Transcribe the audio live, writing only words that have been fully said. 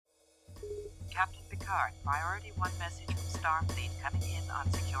Captain Picard. Priority 1 message from Starfleet coming in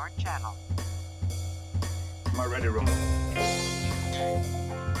on secured channel. My Readier Room.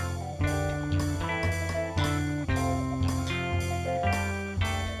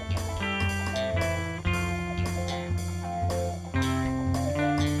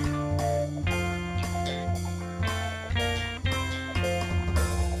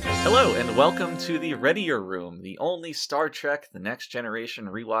 Hello, and welcome to the Readier Room, the only Star Trek The Next Generation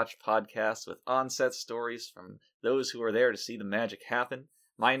rewatch podcast with on-set stories from those who are there to see the magic happen.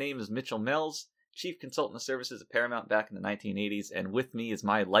 My name is Mitchell Mills, Chief Consultant of Services at Paramount back in the 1980s, and with me is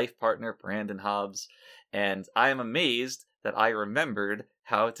my life partner, Brandon Hobbs, and I am amazed that I remembered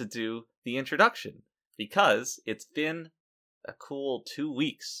how to do the introduction, because it's been a cool 2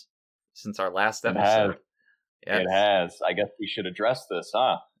 weeks since our last episode. It has. I guess we should address this,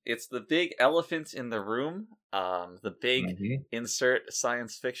 huh? It's the big elephant in the room, the big insert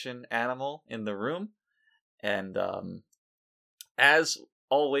science fiction animal in the room, and as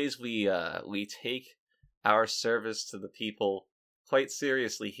always, we take our service to the people quite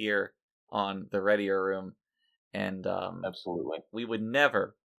seriously here on the Readier Room, and absolutely, we would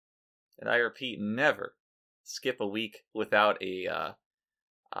never, and I repeat, never skip a week without a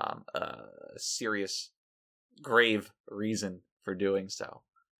serious, grave reason for doing so.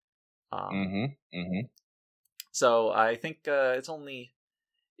 So I think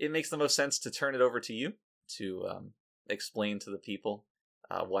it makes the most sense to turn it over to you to explain to the people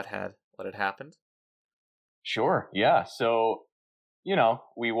what had happened. Sure, yeah. So,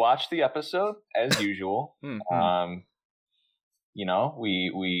 we watched the episode as usual.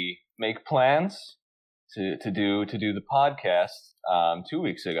 We make plans to do the podcast 2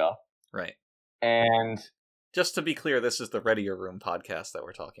 weeks ago. Right. And just to be clear, this is the Readier Room podcast that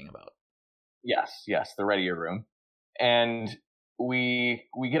we're talking about. Yes, the Readier Room. And we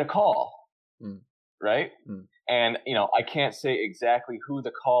get a call, right? And, I can't say exactly who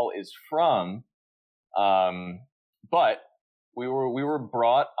the call is from, but we were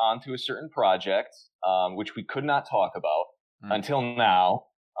brought onto a certain project, which we could not talk about until now.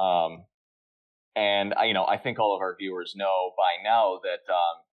 And, I think all of our viewers know by now that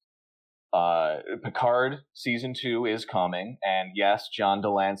Picard Season 2 is coming, and yes, John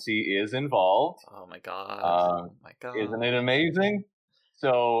Delancey is involved. Oh my god. Isn't it amazing?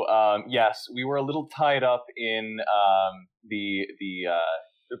 So, yes, we were a little tied up in the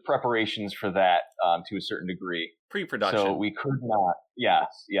preparations for that to a certain degree. Pre-production. So we could not, yes.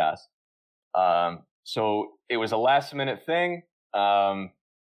 So it was a last-minute thing,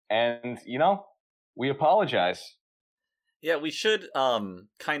 and, we apologize. Yeah, we should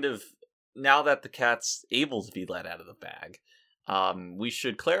kind of, now that the cat's able to be let out of the bag, we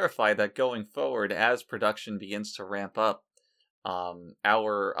should clarify that going forward, as production begins to ramp up,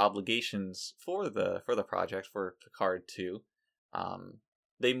 our obligations for the project, for Picard 2,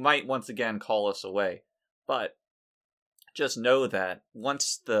 they might once again call us away. But just know that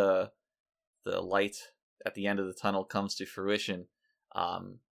once the light at the end of the tunnel comes to fruition,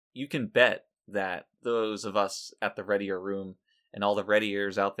 you can bet that those of us at the Readier Room and all the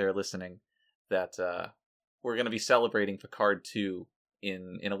Readiers out there listening, that we're going to be celebrating Picard 2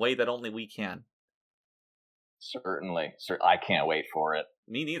 in a way that only we can. Certainly. I can't wait for it.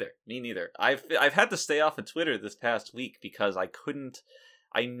 Me neither. I've had to stay off of Twitter this past week because I couldn't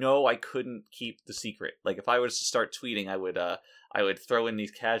keep the secret. Like, if I was to start tweeting, I would throw in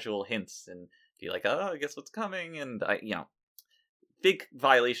these casual hints and be like, oh, I guess what's coming, and big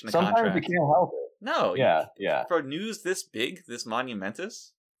violation of contract. Sometimes you can't help it. No. Yeah. For news this big, this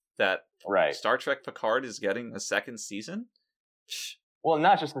monumentous, that right. Star Trek Picard is getting a second season? Well,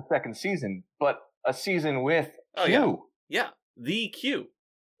 not just a second season, but a season with Q. Yeah, the Q.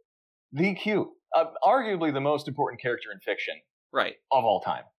 The Q. Arguably the most important character in fiction. Right. Of all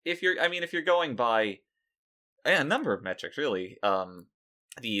time. If you're going by a number of metrics, really,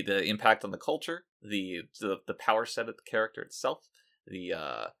 the impact on the culture, the power set of the character itself,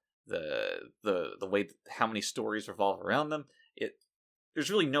 the way how many stories revolve around them, there's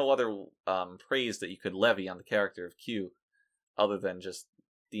really no other praise that you could levy on the character of Q other than just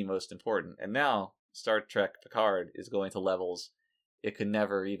the most important. And now Star Trek Picard is going to levels it could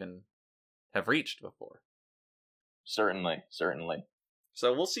never even have reached before. Certainly.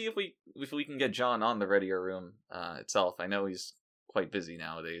 So we'll see if we can get John on the Readier Room itself. I know he's quite busy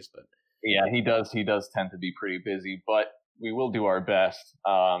nowadays, but yeah, he does tend to be pretty busy, but we will do our best.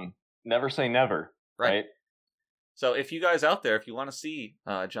 Never say never, right? So if you guys out there, if you want to see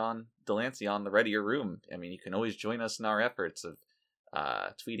John Delancey on the Readier Room, you can always join us in our efforts of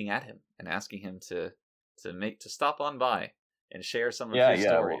tweeting at him and asking him to stop on by and share some of his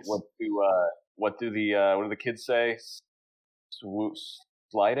stories. what do the kids say?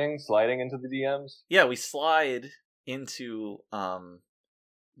 Sliding into the DMs? Yeah, we slide into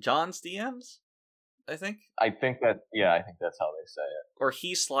John's DMs, I think. I think that's how they say it. Or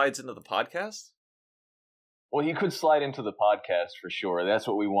he slides into the podcast? Well, he could slide into the podcast for sure. That's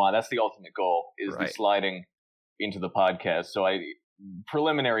what we want. That's the ultimate goal, is the sliding into the podcast. So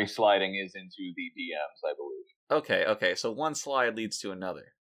preliminary sliding is into the DMs, I believe. Okay. So one slide leads to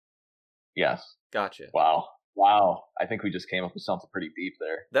another. Yes. Gotcha. Wow. I think we just came up with something pretty deep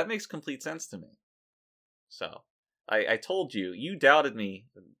there. That makes complete sense to me. So, I told you, you doubted me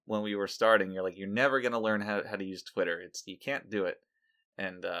when we were starting. You're like, you're never going to learn how to use Twitter. You can't do it.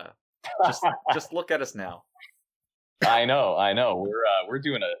 And just look at us now. I know. We're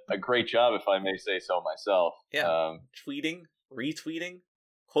doing a great job, if I may say so myself. Yeah. Tweeting, retweeting,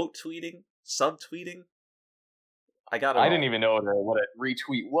 quote tweeting, subtweeting. I didn't even know what a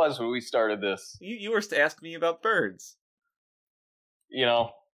retweet was when we started this. You were to ask me about birds.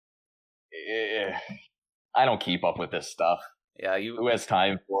 I don't keep up with this stuff. Yeah, who has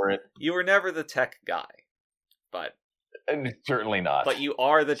time for it? You were never the tech guy, but certainly not. But you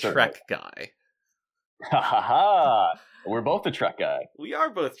are the Trek guy. Ha ha ha! We're both the Trek guy. We are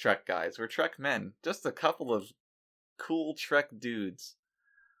both Trek guys. We're Trek men. Just a couple of cool Trek dudes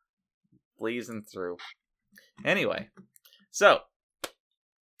blazing through. Anyway, so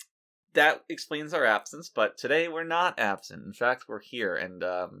that explains our absence, but today we're not absent. In fact, we're here, and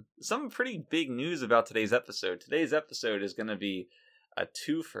some pretty big news about today's episode. Today's episode is going to be a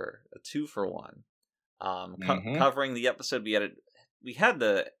two for one, covering the episode we had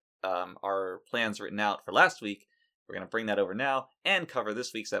our plans written out for last week. We're going to bring that over now and cover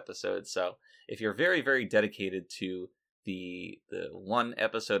this week's episode. So if you're very, very dedicated to the one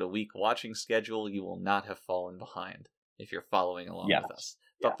episode a week watching schedule, you will not have fallen behind if you're following along with us.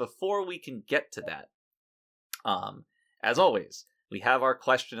 But before we can get to that, as always, we have our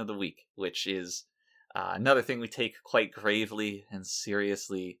question of the week, which is another thing we take quite gravely and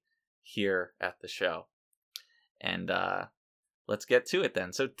seriously here at the show. And let's get to it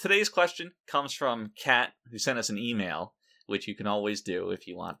then. So today's question comes from Kat, who sent us an email, which you can always do if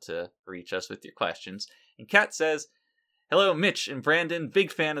you want to reach us with your questions. And Kat says, "Hello, Mitch and Brandon.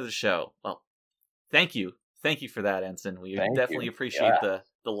 Big fan of the show." Well, thank you. Thank you for that, Ensign. We definitely appreciate the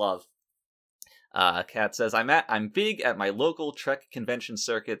love. Kat says, I'm big at my local Trek convention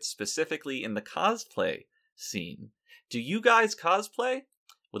circuit, specifically in the cosplay scene. Do you guys cosplay?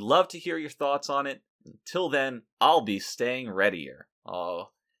 Would love to hear your thoughts on it. Until then, I'll be staying readier.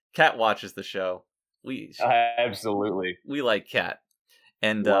 Oh, Kat watches the show. Absolutely. We like Kat.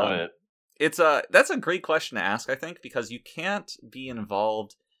 And love it. That's a great question to ask, I think, because you can't be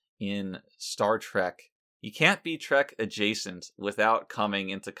involved in Star Trek. You can't be Trek adjacent without coming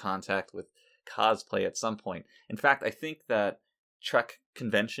into contact with cosplay at some point. In fact, I think that Trek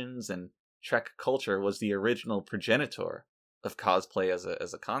conventions and Trek culture was the original progenitor of cosplay as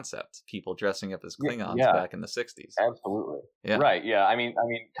a concept. People dressing up as Klingons back in the 60s. Absolutely. Yeah. Right, yeah. I mean,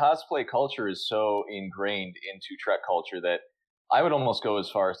 cosplay culture is so ingrained into Trek culture that I would almost go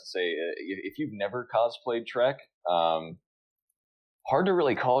as far as to say, if you've never cosplayed Trek, hard to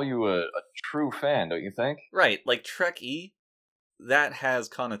really call you a true fan, don't you think? Right, like Trek-E, that has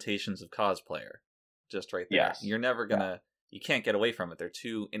connotations of cosplayer, just right there. Yes. You're never gonna, you can't get away from it. They're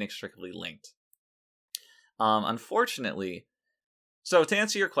too inextricably linked. Unfortunately, so to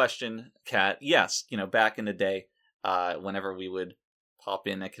answer your question, Kat, yes, back in the day, whenever we would pop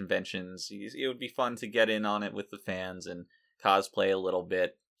in at conventions, it would be fun to get in on it with the fans and cosplay a little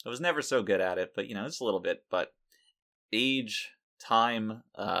bit. I was never so good at it, but just a little bit. But age, time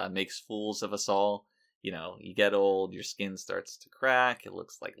makes fools of us all. You get old, your skin starts to crack, it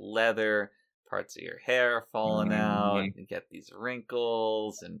looks like leather, parts of your hair are falling out, you get these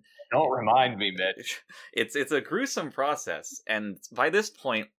wrinkles, and don't remind me, Mitch. It's a gruesome process, and by this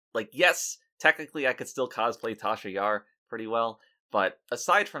point, yes, technically I could still cosplay Tasha Yar pretty well, but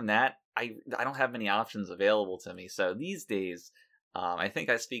aside from that, I don't have many options available to me. So these days, I think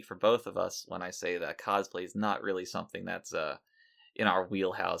I speak for both of us when I say that cosplay is not really something that's in our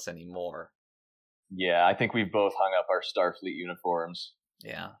wheelhouse anymore. Yeah, I think we've both hung up our Starfleet uniforms.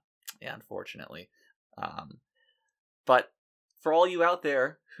 Yeah, unfortunately. But for all you out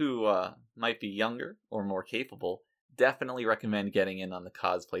there who might be younger or more capable, definitely recommend getting in on the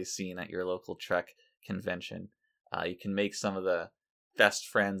cosplay scene at your local Trek convention. You can make some of the best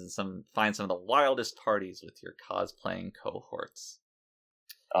friends and find some of the wildest parties with your cosplaying cohorts.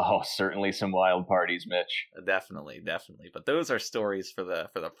 Oh, certainly some wild parties, Mitch. Definitely. But those are stories for the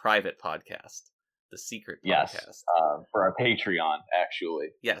private podcast. the secret podcast. Yes, for our Patreon,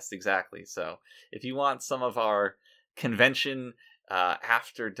 actually. Yes, exactly. So if you want some of our convention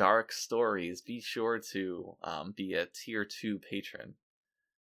after dark stories, be sure to be a tier 2 patron.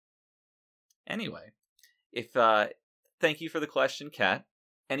 Anyway, thank you for the question, Kat.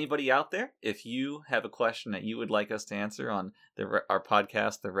 Anybody out there, if you have a question that you would like us to answer on our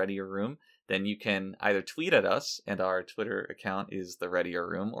podcast, The Readier Room, then you can either tweet at us, and our Twitter account is The Readier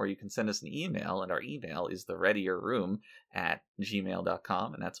Room, or you can send us an email, and our email is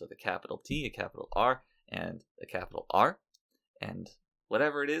thereadierroom@gmail.com, and that's with a capital T, a capital R, and a capital R. And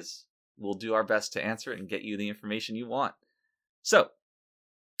whatever it is, we'll do our best to answer it and get you the information you want. So,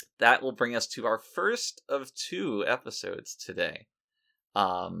 that will bring us to our first of 2 episodes today.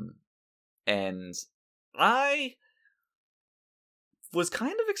 And I was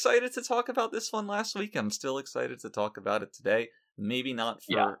kind of excited to talk about this one last week. I'm still excited to talk about it today. Maybe not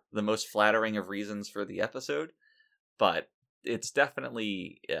for the most flattering of reasons for the episode, but it's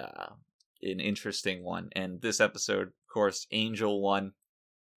definitely an interesting one. And this episode, of course, Angel 1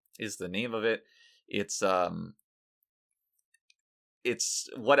 is the name of it. It's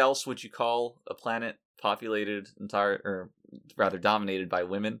what else would you call a planet populated dominated by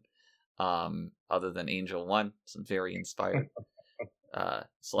women, other than Angel 1? Some very inspired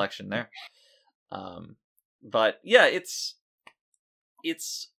selection there. But yeah,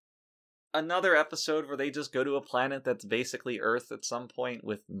 it's another episode where they just go to a planet that's basically Earth at some point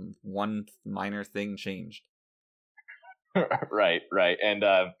with one minor thing changed. Right. And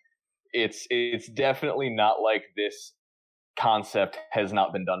it's definitely not like this concept has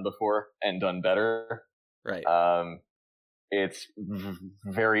not been done before and done better. Right. It's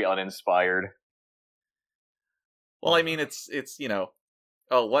very uninspired. Well, I mean, it's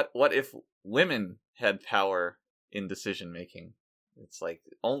what if women had power in decision making? It's like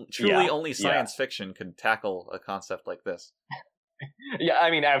only science fiction could tackle a concept like this. Yeah,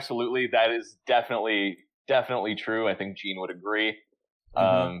 I mean, absolutely, that is definitely true. I think Gene would agree.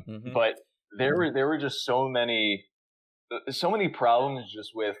 But there were just so many problems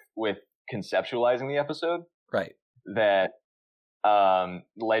just with conceptualizing the episode, right? That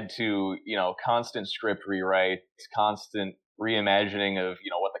led to constant script rewrites, constant reimagining of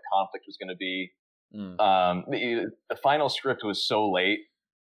what the conflict was going to be. The final script was so late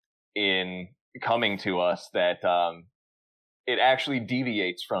in coming to us that it actually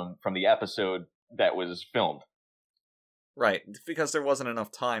deviates from the episode that was filmed. Right, because there wasn't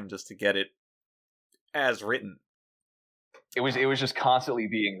enough time just to get it as written. It was just constantly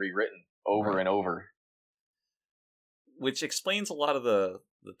being rewritten over and over, which explains a lot of the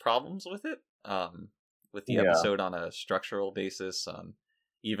problems with it. With the episode on a structural basis,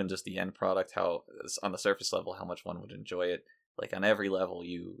 even just the end product, how on the surface level, how much one would enjoy it. Like on every level,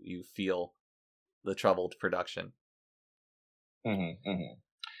 you feel the troubled production.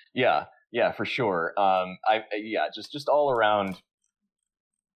 Yeah, for sure. Just all around.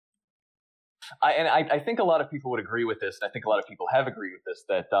 I think a lot of people would agree with this, and I think a lot of people have agreed with this,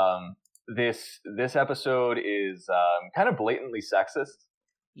 that this episode is kind of blatantly sexist.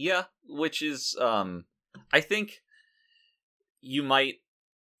 Yeah, which is I think you might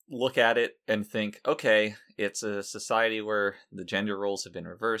look at it and think, okay, it's a society where the gender roles have been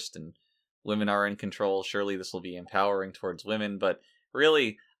reversed and women are in control. Surely this will be empowering towards women, but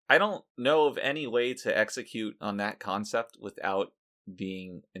really, I don't know of any way to execute on that concept without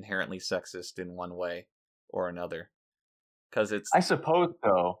being inherently sexist in one way or another. Because I suppose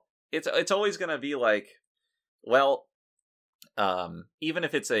so. It's always going to be like, well, even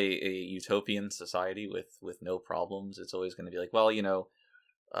if it's a utopian society with no problems, it's always going to be like, well,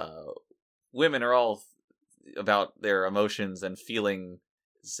 women are all about their emotions and feelings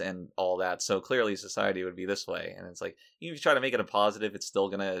and all that, so clearly society would be this way. And it's like, even if you try to make it a positive, it's still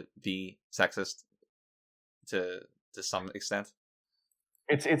gonna be sexist to some extent.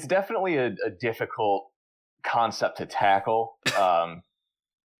 It's definitely a difficult concept to tackle,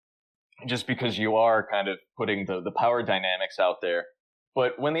 just because you are kind of putting the power dynamics out there.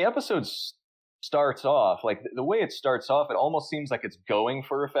 But when the episode starts off, like the way it starts off, it almost seems like it's going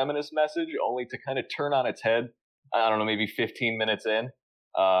for a feminist message, only to kind of turn on its head, I don't know, maybe 15 minutes in.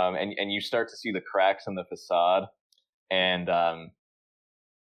 And you start to see the cracks in the facade, and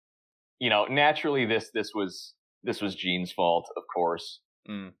naturally this was Gene's fault, of course.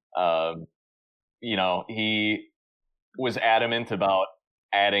 He was adamant about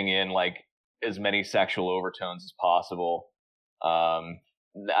adding in like as many sexual overtones as possible.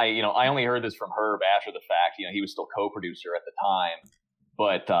 I only heard this from Herb after the fact. He was still co-producer at the time.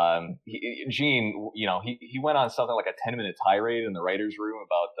 But Gene, he went on something like a 10-minute tirade in the writers' room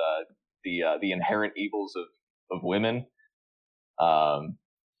about the inherent evils of women.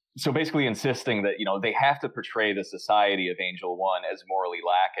 So basically insisting that, they have to portray the society of Angel One as morally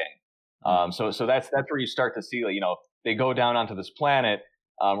lacking. So that's where you start to see, they go down onto this planet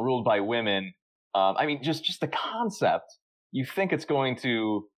ruled by women. I mean, just the concept. You think it's going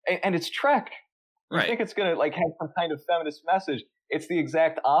to, and it's Trek. You think it's going to have some kind of feminist message. It's the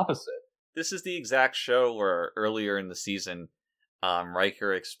exact opposite. This is the exact show where earlier in the season,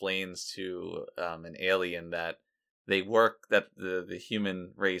 Riker explains to an alien that the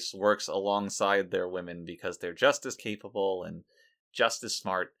human race works alongside their women because they're just as capable and just as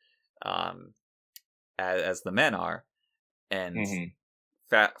smart as the men are. And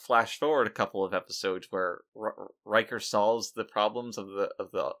flash forward a couple of episodes where Riker solves the problems of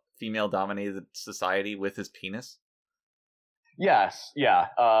the female-dominated society with his penis. Yes, yeah.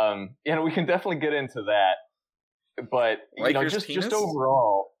 We can definitely get into that. But, Riker's just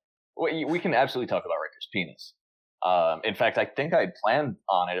overall, we can absolutely talk about Riker's penis. In fact, I think I planned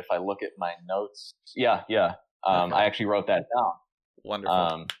on it if I look at my notes. Yeah. Okay. I actually wrote that down.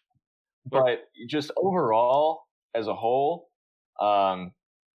 Wonderful. But just overall, as a whole,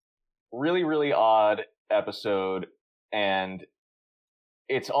 really, really odd episode. And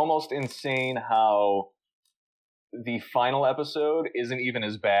it's almost insane how the final episode isn't even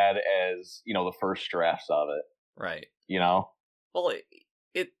as bad as, the first drafts of it. Right. Well,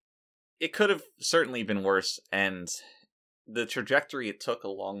 it could have certainly been worse, and the trajectory it took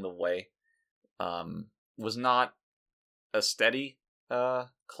along the way was not a steady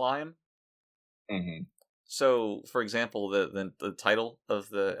climb. Mm-hmm. So, for example, the title of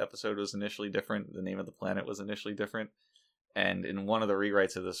the episode was initially different. The name of the planet was initially different. And in one of the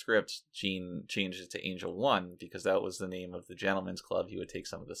rewrites of the script, Gene changed it to Angel One because that was the name of the gentleman's club he would take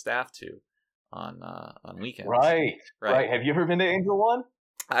some of the staff to on weekends. Right. Have you ever been to Angel One?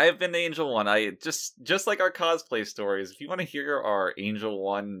 I have been to Angel One. I just like our cosplay stories. If you want to hear our Angel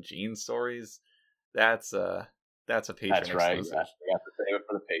One Gene stories, that's a Patreon. That's right. Exclusive. You have to save it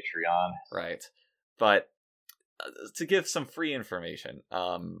for the Patreon. Right. But to give some free information,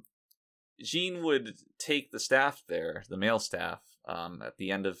 Gene would take the staff there, the male staff, at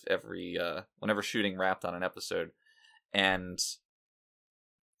the end of every whenever shooting wrapped on an episode, and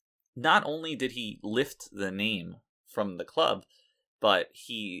not only did he lift the name from the club, but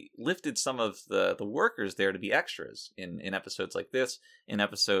he lifted some of the workers there to be extras in episodes like this. In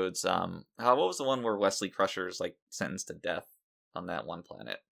episodes, what was the one where Wesley Crusher's sentenced to death on that one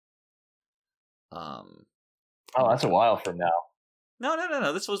planet? That's a while from now.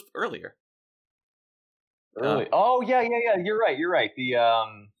 No. This was earlier. Really? Yeah. You're right.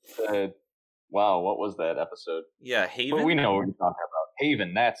 The wow, what was that episode? Yeah, Haven. But we know what you're talking about.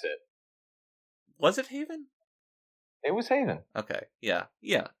 Haven. That's it. Was it Haven? It was Haven. Okay, yeah.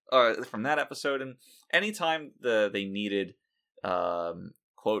 From that episode, and anytime they needed,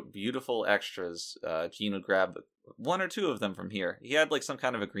 quote, beautiful extras, Gene would grab one or two of them from here. He had some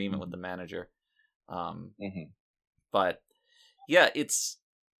kind of agreement with the manager. But yeah,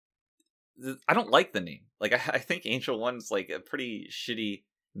 I don't like the name. I think Angel One's a pretty shitty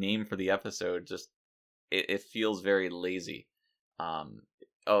name for the episode. Just it feels very lazy.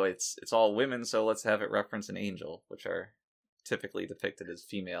 It's all women, so let's have it reference an angel, which are typically depicted as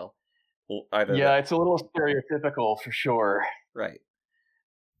female. It's a little stereotypical for sure. Right.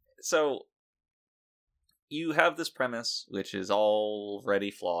 So you have this premise, which is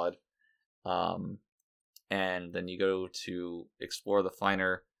already flawed, and then you go to explore the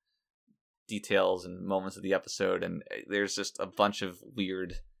finer details and moments of the episode, and there's just a bunch of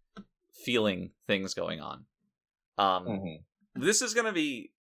weird feeling things going on. This is going to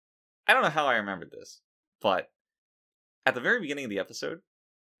be... I don't know how I remembered this, but at the very beginning of the episode,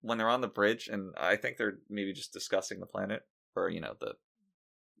 when they're on the bridge, and I think they're maybe just discussing the planet, or,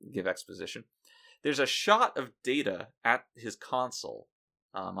 give exposition, there's a shot of Data at his console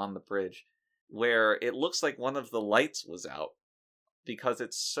on the bridge, where it looks like one of the lights was out, because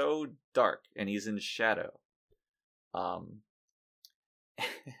it's so dark, and he's in shadow. And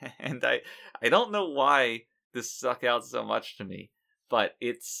I don't know why this stuck out so much to me, but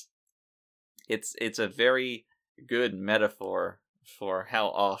it's a very good metaphor for how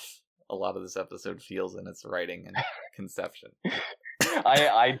off a lot of this episode feels in its writing and conception.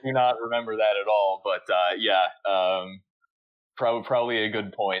 I do not remember that at all, but probably a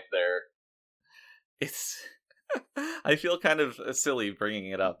good point there. I feel kind of silly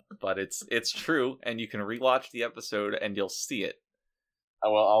bringing it up, but it's true, and you can rewatch the episode and you'll see it.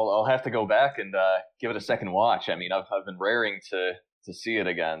 Well, I'll have to go back and give it a second watch. I mean, I've been raring to see it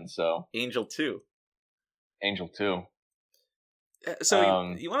again. So Angel 2.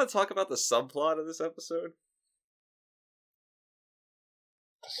 So you want to talk about the subplot of this episode?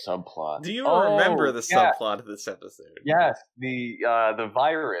 The subplot. Do you remember the subplot of this episode? Yes, the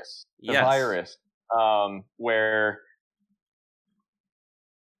virus. The virus. Where.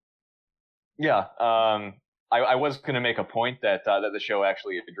 Yeah. I was going to make a point that the show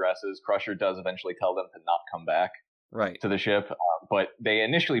actually addresses. Crusher does eventually tell them to not come back to the ship, but they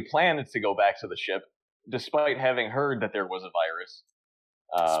initially planned to go back to the ship, despite having heard that there was a virus.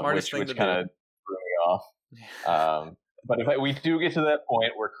 Smartest thing which to kind of threw me off. But if we do get to that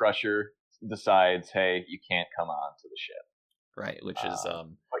point where Crusher decides, hey, you can't come on to the ship. Right, which is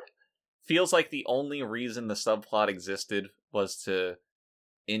feels like the only reason the subplot existed was to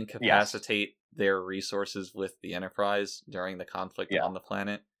incapacitate their resources with the Enterprise during the conflict on the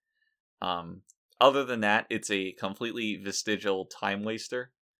planet. Other than that, it's a completely vestigial time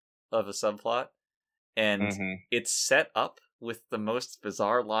waster of a subplot. And it's set up with the most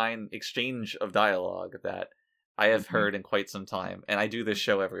bizarre line exchange of dialogue that I have heard in quite some time. And I do this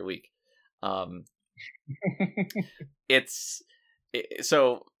show every week.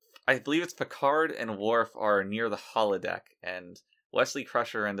 So I believe it's Picard and Worf are near the holodeck, and Wesley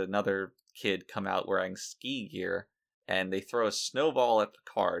Crusher and another kid come out wearing ski gear, and they throw a snowball at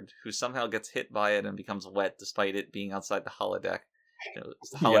Picard, who somehow gets hit by it and becomes wet despite it being outside the holodeck. It's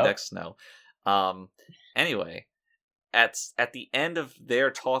the holodeck snow. Anyway, at the end of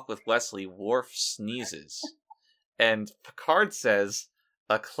their talk with Wesley, Worf sneezes, and Picard says,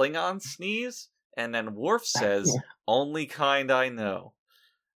 "A Klingon sneeze?" And then Worf says, "Only kind I know."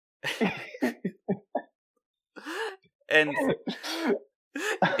 And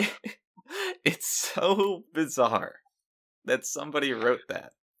it's so bizarre that somebody wrote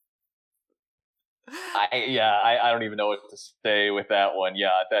that. I don't even know what to say with that one.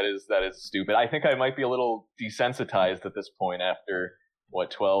 Yeah, that is stupid. I think I might be a little desensitized at this point after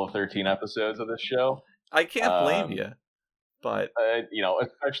 12, 13 episodes of this show. I can't blame you, but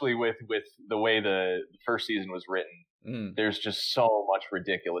especially with the way the first season was written, there's just so much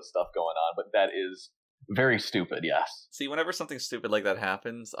ridiculous stuff going on. But that is very stupid. Yes. See, whenever something stupid like that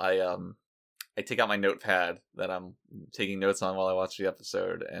happens, I take out my notepad that I'm taking notes on while I watch the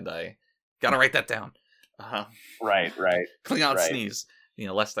episode, and I gotta write that down. Right. Klingon sneeze,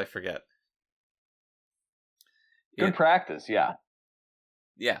 lest I forget. Good practice, yeah.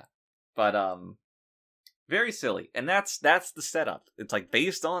 Yeah, but very silly, and that's the setup. It's like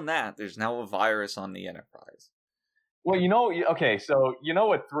based on that, there's now a virus on the Enterprise. Well, okay, so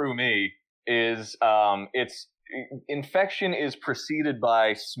what threw me is it's infection is preceded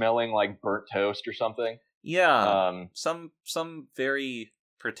by smelling like burnt toast or something. Yeah, some very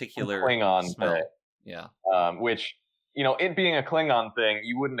particular Klingon smell. thing. Yeah. Which, it being a Klingon thing,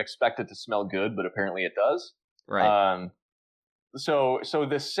 you wouldn't expect it to smell good, but apparently it does. Right. So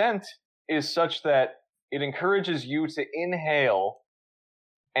the scent is such that it encourages you to inhale,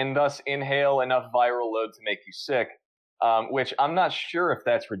 and thus inhale enough viral load to make you sick. Which I'm not sure if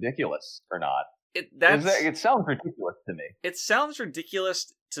that's ridiculous or not. It sounds ridiculous to me. It sounds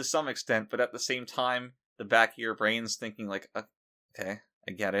ridiculous to some extent, but at the same time, the back of your brain's thinking like, okay,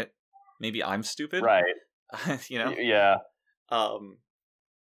 I get it. Maybe I'm stupid, right? Yeah. I'm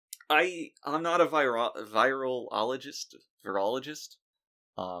not a virologist.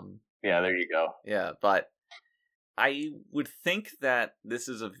 Yeah, there you go. Yeah, but I would think that this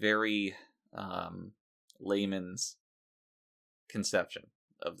is a very layman's conception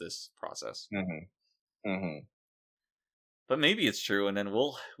of this process. But maybe it's true, and then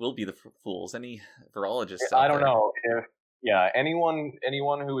we'll be the fools. Any virologists? I don't know if anyone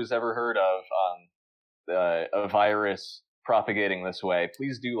who has ever heard of a virus propagating this way,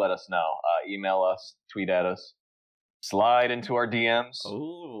 please do let us know. Email us, tweet at us, slide into our DMs.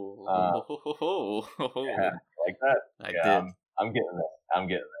 Oh, like that. I did. I'm getting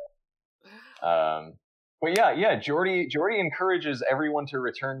there. But yeah, Geordi encourages everyone to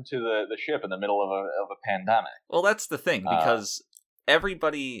return to the ship in the middle of a pandemic. Well, that's the thing, because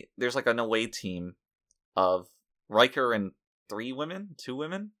everybody, there's like an away team of Riker and 3 women.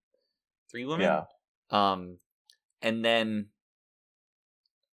 Yeah. And then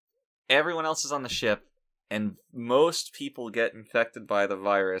everyone else is on the ship, and most people get infected by the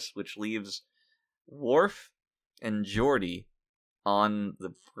virus, which leaves Worf and Geordi on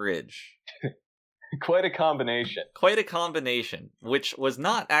the bridge. Quite a combination. Which was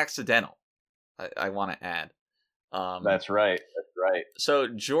not accidental, I want to add. That's right. So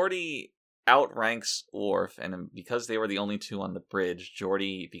Geordi outranks Worf, and because they were the only 2 on the bridge,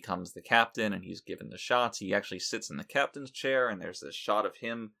 Geordi becomes the captain, and he's given the shots. He actually sits in the captain's chair, and there's this shot of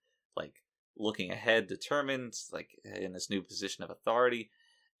him, like, looking ahead, determined, like in this new position of authority.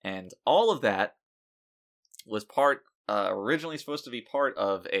 And all of that was originally supposed to be part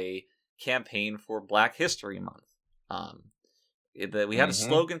of a campaign for Black History Month. We had a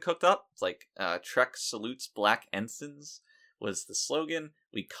slogan cooked up. It's like Trek salutes Black ensigns was the slogan.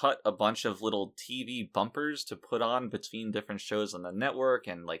 We cut a bunch of little TV bumpers to put on between different shows on the network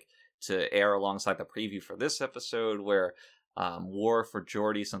and like to air alongside the preview for this episode, where Worf or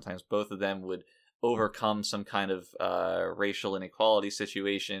Geordi, sometimes both of them, would overcome some kind of racial inequality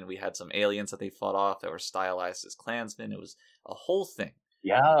situation. We had some aliens that they fought off that were stylized as Klansmen. It was a whole thing.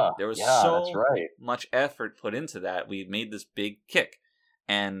 Yeah, there was that's right. much effort put into that. We made this big kick.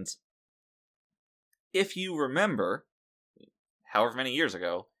 And if you remember, however many years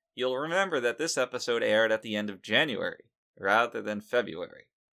ago, you'll remember that this episode aired at the end of January rather than February,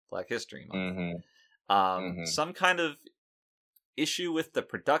 Black History Month. Some kind of issue with the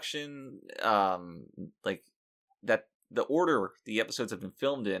production, like that the order the episodes have been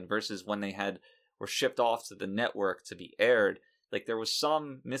filmed in versus when they were shipped off to the network to be aired. Like there was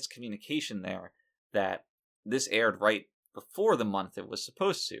some miscommunication there that this aired right before the month it was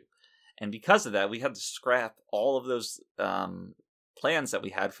supposed to. And because of that, we had to scrap all of those plans that we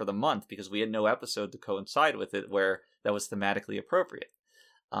had for the month because we had no episode to coincide with it where that was thematically appropriate.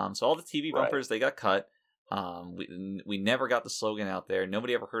 So all the TV bumpers, they got cut. We never got the slogan out there.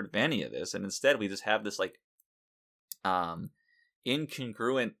 Nobody ever heard of any of this. And instead, we just have this like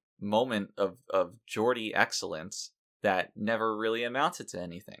incongruent moment of Geordi excellence that never really amounted to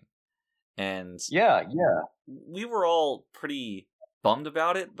anything. And we were all pretty bummed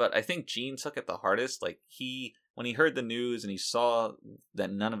about it, but I think Gene took it the hardest. Like when he heard the news and he saw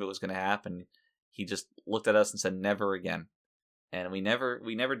that none of it was going to happen, he just looked at us and said, "Never again." And we never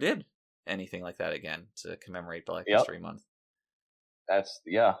did anything like that again to commemorate Black History Month. That's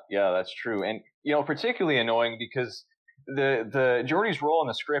true. And particularly annoying because the Geordi's role in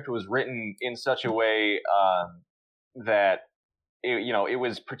the script was written in such a way that it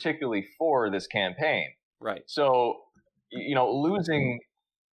was particularly for this campaign. Right. So losing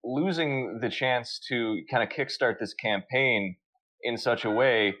the chance to kind of kickstart this campaign in such a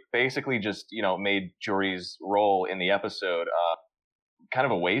way basically just made Geordi's role in the episode kind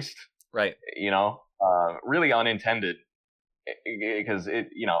of a waste. Right. Really unintended because it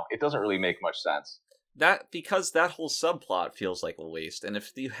doesn't really make much sense. Because that whole subplot feels like a waste. And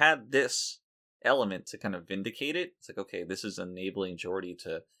if you had this element to kind of vindicate it, it's like, okay, this is enabling Geordi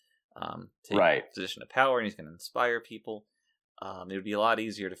to take a position of power and he's going to inspire people. It would be a lot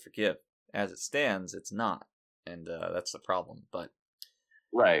easier to forgive. As it stands, it's not. And that's the problem. But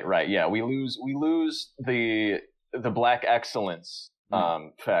Right. Yeah, we lose the Black excellence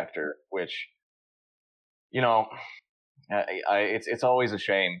factor, which it's always a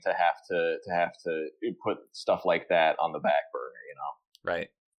shame to have to put stuff like that on the back burner. Right.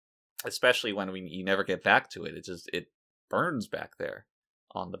 Especially when you never get back to it. It burns back there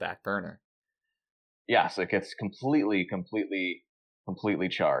on the back burner. Yes, it gets completely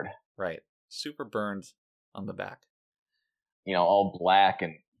charred. Right. Super burned on the back. All black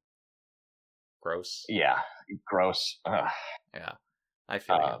and gross. Yeah, gross. Ugh. Yeah, I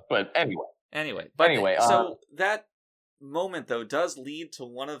feel you. But anyway. So that moment though does lead to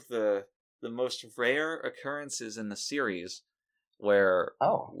one of the most rare occurrences in the series, where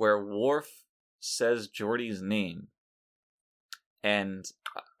Worf says Geordi's name, and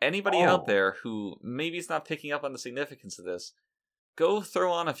anybody out there who maybe is not picking up on the significance of this, go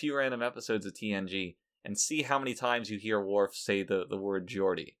throw on a few random episodes of TNG and see how many times you hear Worf say the word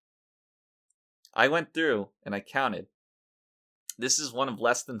Geordi. I went through and I counted. This is one of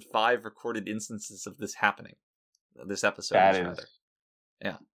less than 5 recorded instances of this happening. This episode, rather.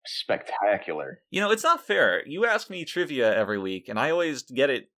 Yeah. Spectacular. It's not fair. You ask me trivia every week, and I always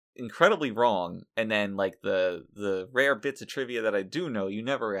get it incredibly wrong. And then, like, the rare bits of trivia that I do know, you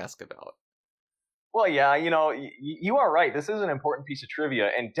never ask about. Well, yeah, you are right. This is an important piece of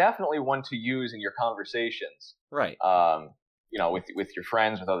trivia, and definitely one to use in your conversations. Right. With your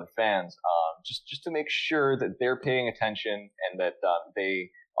friends, with other fans, just to make sure that they're paying attention and that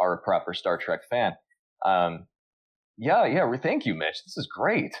they are a proper Star Trek fan. Thank you, Mitch. This is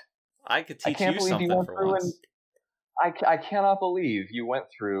great. I could teach you something for once. I cannot believe you went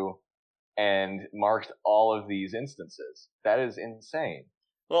through and marked all of these instances. That is insane.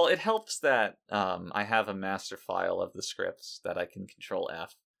 Well, it helps that I have a master file of the scripts that I can Control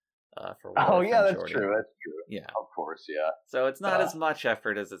F for. That's Geordi. True. That's true. Yeah, of course, yeah. So it's not as much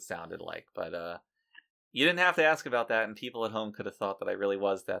effort as it sounded like, but you didn't have to ask about that, and people at home could have thought that I really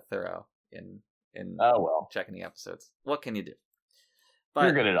was that thorough in checking the episodes. What can you do? But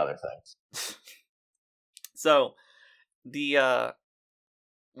you're good at other things. So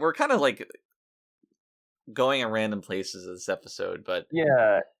we're kind of like going in random places this episode, but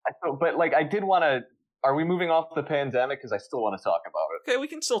yeah, but like I did want to. Are we moving off the pandemic? Because I still want to talk about it. Okay, we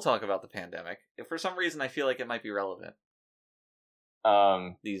can still talk about the pandemic. If for some reason I feel like it might be relevant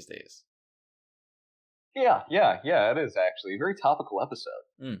these days. Yeah, it is actually a very topical episode.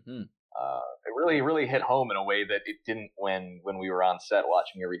 Mm-hmm. It really hit home in a way that it didn't when we were on set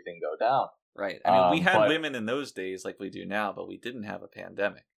watching everything go down. Right. I mean, we had women in those days like we do now, but we didn't have a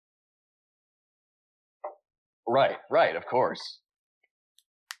pandemic. Right, of course.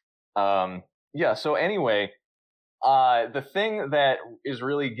 Yeah, so anyway, the thing that is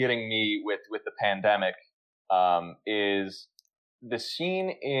really getting me with the pandemic is the scene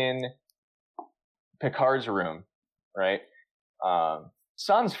in Picard's room, right?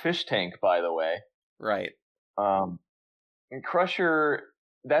 Sans fish tank, by the way. Right. And Crusher,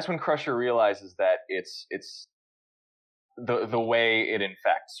 that's when Crusher realizes that it's the way it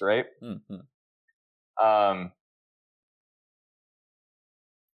infects, right? Mm-hmm.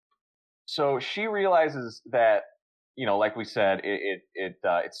 So she realizes that, like we said,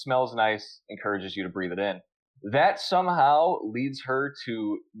 it smells nice, encourages you to breathe it in. That somehow leads her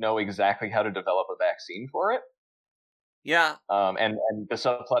to know exactly how to develop a vaccine for it. Yeah. And the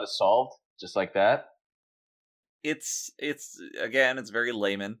subplot is solved just like that. It's again, it's very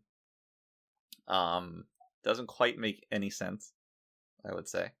layman. Doesn't quite make any sense, I would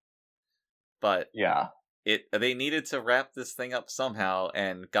say. But yeah. They needed to wrap this thing up somehow,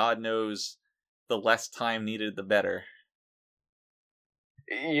 and God knows the less time needed, the better.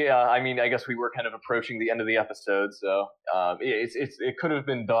 Yeah, I mean, I guess we were kind of approaching the end of the episode, so it could have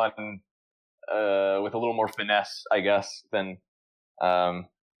been done with a little more finesse, I guess. Than I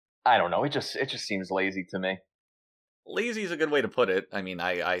don't know. It just seems lazy to me. Lazy is a good way to put it. I mean,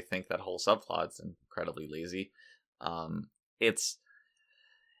 I think that whole subplot's incredibly lazy.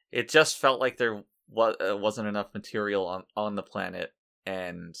 It just felt like there wasn't enough material on the planet,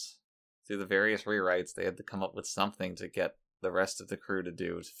 and through the various rewrites, they had to come up with something to get the rest of the crew to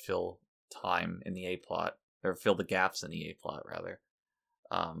do to fill time in the A-plot, or fill the gaps in the A-plot, rather.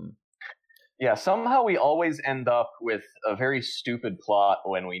 Yeah, somehow we always end up with a very stupid plot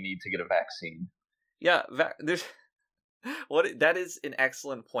when we need to get a vaccine. Yeah, that is an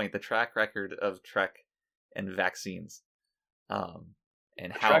excellent point. The track record of Trek and vaccines,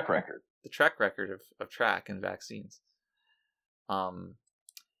 and how the track record of Trek and vaccines.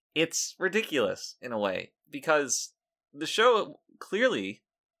 It's ridiculous in a way, because the show clearly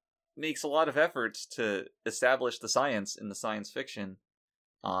makes a lot of efforts to establish the science in the science fiction,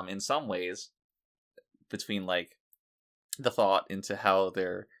 in some ways, between like the thought into how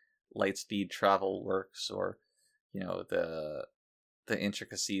their light speed travel works, or the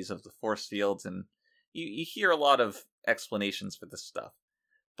intricacies of the force fields, and you hear a lot of explanations for this stuff.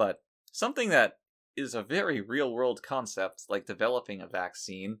 But something that is a very real world concept, like developing a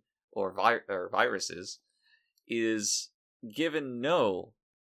vaccine or viruses, is given no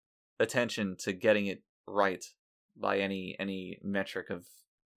attention to getting it right by any metric of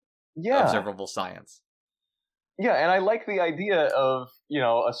observable science. Yeah, and I like the idea of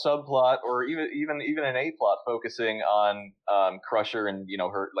a subplot or even an A plot focusing on Crusher and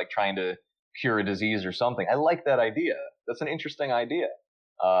her like trying to cure a disease or something. I like that idea. That's an interesting idea.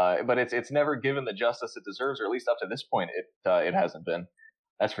 But it's never given the justice it deserves, or at least up to this point, it hasn't been.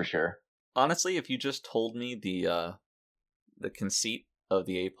 That's for sure. Honestly, if you just told me the conceit of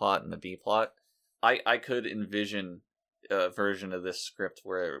the A plot and the B plot, I could envision a version of this script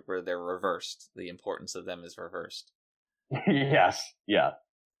where they're reversed. The importance of them is reversed. Yes, yeah,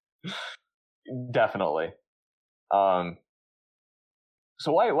 definitely. So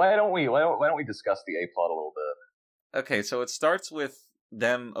why don't we discuss the A plot a little bit? Okay, so it starts with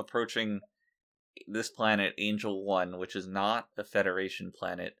them approaching this planet, Angel 1, which is not a Federation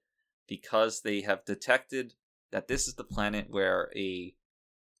planet, because they have detected that this is the planet where a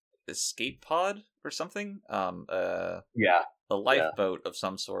escape pod or something, a lifeboat of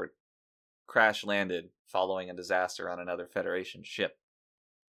some sort, crash landed following a disaster on another Federation ship.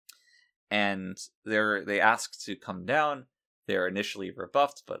 And they ask to come down. They're initially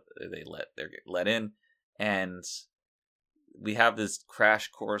rebuffed, but they're let in, and we have this crash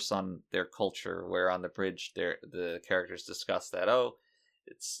course on their culture, where on the bridge the characters discuss that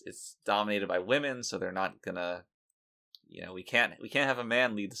it's dominated by women, so they're not gonna, we can't have a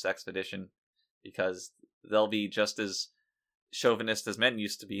man lead this expedition, because they'll be just as chauvinist as men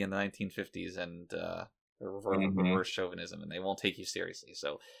used to be in the 1950s, and reverse chauvinism, and they won't take you seriously.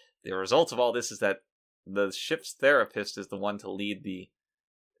 So the result of all this is that the ship's therapist is the one to lead the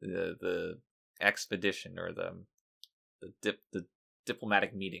the expedition or the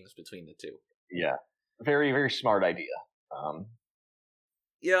diplomatic meetings between the two. Yeah, very, very smart idea.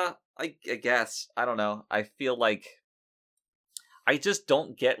 Yeah, I guess. I don't know. I feel like I just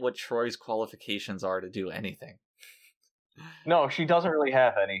don't get what Troy's qualifications are to do anything. No, she doesn't really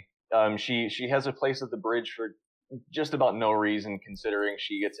have any. She has a place at the bridge for just about no reason, considering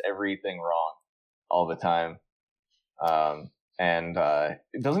she gets everything wrong all the time. And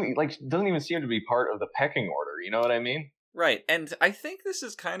it doesn't even seem to be part of the pecking order. You know what I mean? Right, and I think this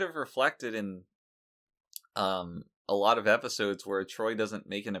is kind of reflected in a lot of episodes where Troy doesn't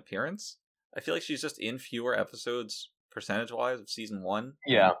make an appearance. I feel like she's just in fewer episodes percentage-wise of season 1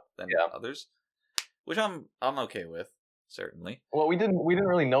 than others, which I'm okay with, certainly. Well, we didn't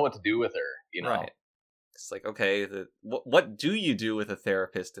really know what to do with her, you know. Right. It's like, okay, what do you do with a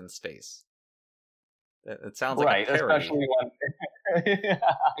therapist in space? It sounds like a parody. Especially when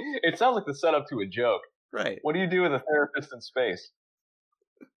it sounds like the setup to a joke. Right. What do you do with a therapist in space?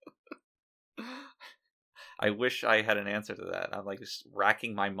 I wish I had an answer to that. I'm like just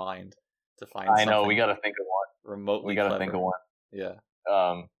racking my mind to find. I know we got to think of one. Remotely, we got to think of one. Yeah.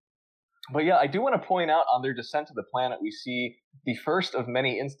 But yeah, I do want to point out on their descent to the planet, we see the first of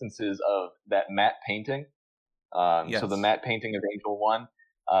many instances of that matte painting. Yes. So the matte painting of Angel 1,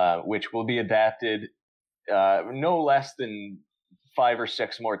 which will be adapted no less than 5 or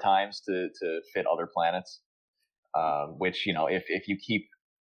 6 more times to fit other planets. Which, you know, if you keep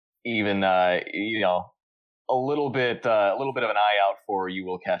even a little bit of an eye out for, you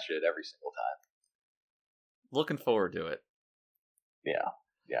will catch it every single time. Looking forward to it. Yeah,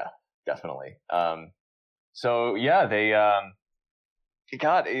 definitely. So yeah, there's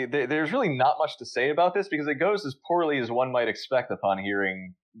really not much to say about this because it goes as poorly as one might expect upon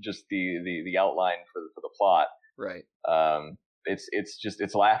hearing just the outline for the plot. Right.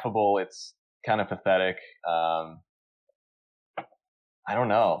 It's laughable. It's kind of pathetic. I don't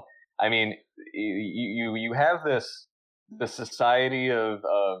know. I mean, you have the society of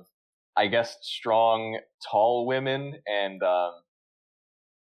I guess strong, tall women, and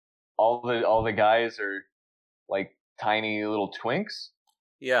all the guys are like tiny little twinks.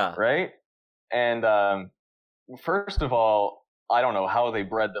 Yeah. Right? And first of all, I don't know how they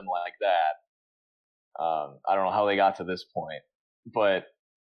bred them like that. I don't know how they got to this point, but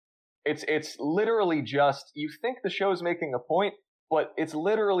it's literally just, you think the show's making a point, but it's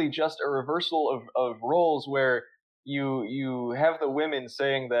literally just a reversal of roles where you have the women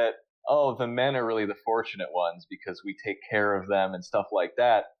saying that, oh, the men are really the fortunate ones because we take care of them and stuff like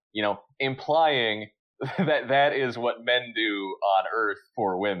that, you know, implying that is what men do on Earth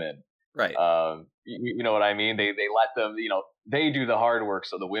for women. Right. You know what I mean? They let them, you know, they do the hard work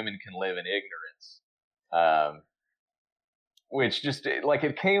so the women can live in ignorance. Which just, like,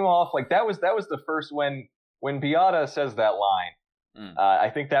 it came off like that was the first, when Beata says that line. I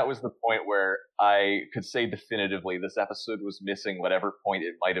think that was the point where I could say definitively this episode was missing whatever point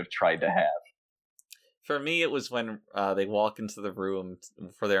it might have tried to have. For me, it was when they walk into the room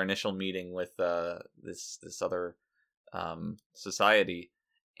for their initial meeting with this other society,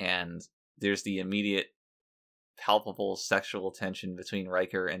 and there's the immediate, palpable sexual tension between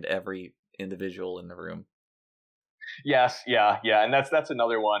Riker and every individual in the room. Yes, yeah, and that's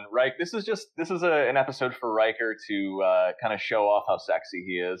another one, right? This is an episode for Riker to kind of show off how sexy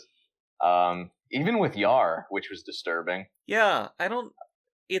he is. Even with Yar, which was disturbing. Yeah,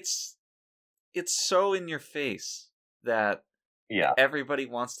 it's so in your face that everybody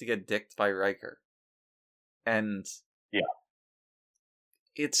wants to get dicked by Riker. And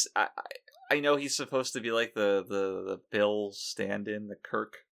it's I know he's supposed to be like the Bill stand-in, the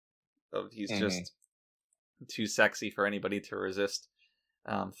Kirk of he's just too sexy for anybody to resist,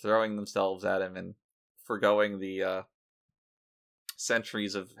 throwing themselves at him and forgoing the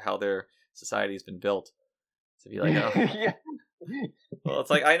centuries of how their society's been built to be like, oh. Yeah. Well, it's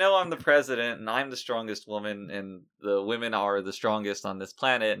like, I know I'm the president and I'm the strongest woman and the women are the strongest on this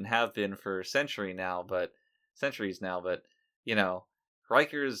planet and have been for centuries now, but you know,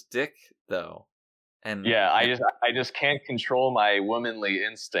 Riker's dick though. And yeah, I just can't control my womanly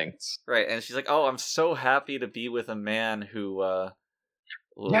instincts. Right, and she's like, "Oh, I'm so happy to be with a man who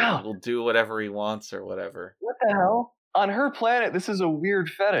will do whatever he wants or whatever." What the hell? On her planet, this is a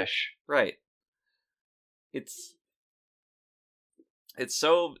weird fetish. Right. It's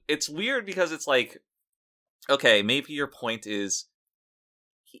weird because it's like, okay, maybe your point is,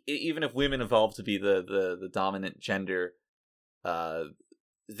 even if women evolve to be the dominant gender,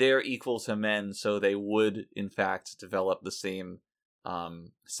 they're equal to men, so they would, in fact, develop the same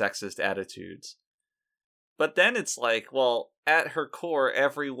sexist attitudes. But then it's like, well, at her core,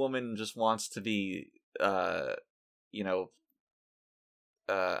 every woman just wants to be, you know,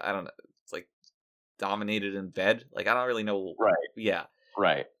 I don't know, it's like dominated in bed. Like, I don't really know. Right. Yeah.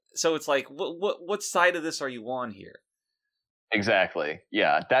 Right. So it's like, what side of this are you on here? Exactly.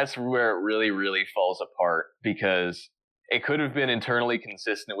 Yeah, that's where it really, really falls apart, because it could have been internally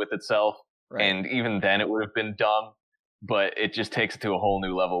consistent with itself, Right. and even then it would have been dumb, but it just takes it to a whole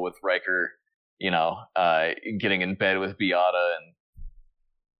new level with Riker, getting in bed with Beata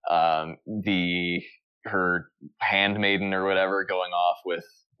and her handmaiden or whatever going off with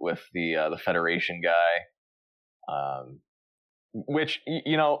the Federation guy, which,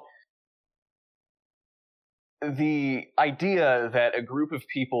 the idea that a group of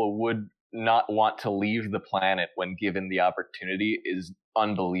people would not want to leave the planet when given the opportunity is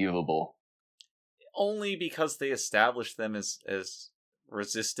unbelievable. Only because they established them as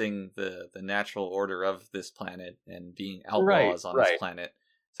resisting the natural order of this planet and being outlaws on this planet.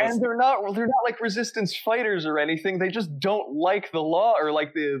 So and they're not like resistance fighters or anything. They just don't like the law or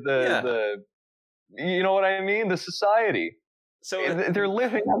like the you know what I mean? The society. So they're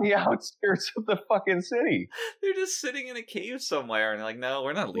living on the outskirts of the fucking city. They're just sitting in a cave somewhere, and they're like, "No,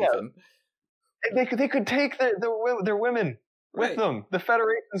 we're not leaving." Yeah. They could take their women with them. The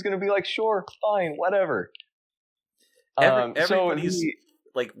Federation's going to be like, "Sure, fine, whatever." Everybody's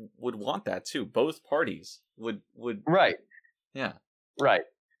like would want that too. Both parties would. Right. Yeah. Right.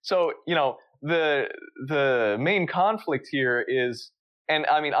 So the main conflict here is, and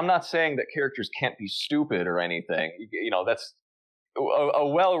I mean, I'm not saying that characters can't be stupid or anything. That's. A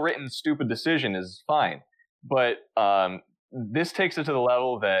well-written stupid decision is fine, but this takes it to the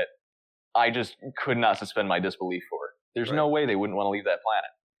level that I just could not suspend my disbelief for. There's no way they wouldn't want to leave that planet.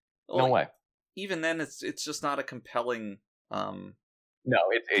 No way. Even then, it's just not a compelling. No,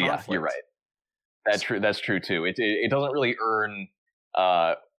 you're right. That's true too. It doesn't really earn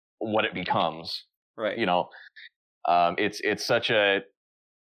what it becomes. Right. It's such a.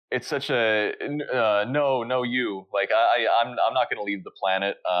 It's such a no you, like I'm not going to leave the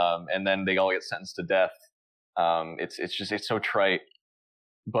planet, and then they all get sentenced to death. It's so trite,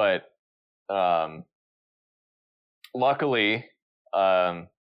 but luckily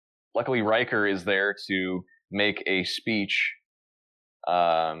Riker is there to make a speech,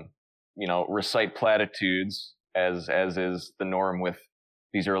 recite platitudes as is the norm with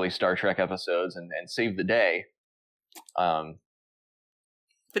these early Star Trek episodes, and save the day.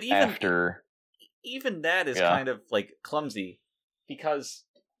 But even that is kind of like clumsy, because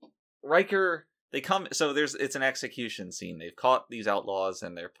Riker, it's an execution scene. They've caught these outlaws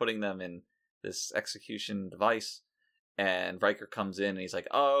and they're putting them in this execution device, and Riker comes in and he's like,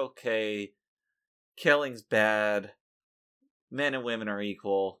 "Oh, okay, killing's bad. Men and women are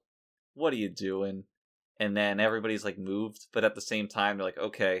equal. What are you doing?" And then everybody's like moved, but at the same time they're like,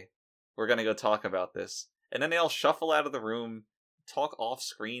 "Okay, we're gonna go talk about this." And then they all shuffle out of the room, talk off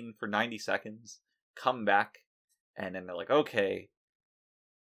screen for 90 seconds, come back, and then they're like, "Okay,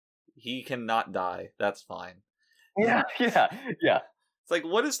 he cannot die. That's fine." Yeah. It's like,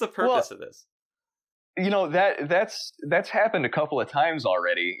 what is the purpose of this? That's happened a couple of times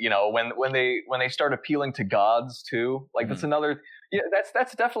already. When they start appealing to gods too. Like that's another. Yeah,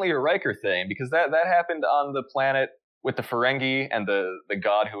 that's definitely a Riker thing, because that happened on the planet with the Ferengi and the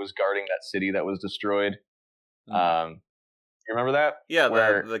god who was guarding that city that was destroyed. You remember that? Yeah,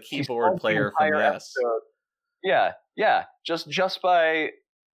 where the keyboard player from Yes. Yeah. Just by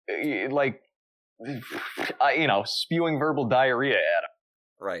spewing verbal diarrhea at him.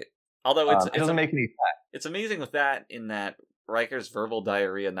 Right. Although it doesn't make any sense. It's amazing with that, in that Riker's verbal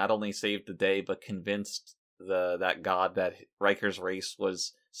diarrhea not only saved the day, but convinced that god that Riker's race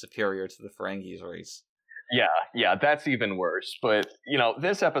was superior to the Ferengi's race. Yeah, that's even worse. But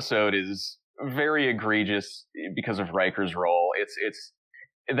this episode is very egregious because of Riker's role.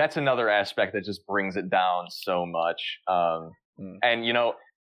 That's another aspect that just brings it down so much. And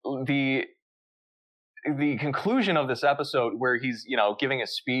the conclusion of this episode, where he's giving a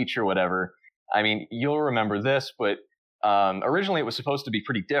speech or whatever. I mean, you'll remember this, but originally it was supposed to be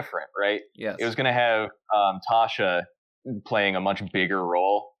pretty different, right? Yes. It was going to have Tasha playing a much bigger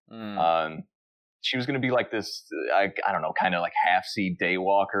role. She was going to be like this, I don't know, kind of like half-seed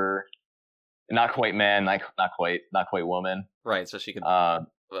daywalker. Not quite man, not quite woman. Right, so she could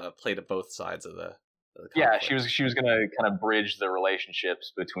play to both sides of the conflict. Yeah, she was going to kind of bridge the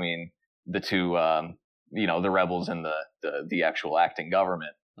relationships between the two, the rebels and the actual acting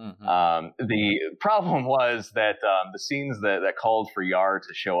government. Mm-hmm. The problem was that the scenes that called for Yar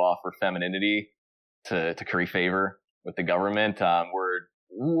to show off her femininity to curry favor with the government were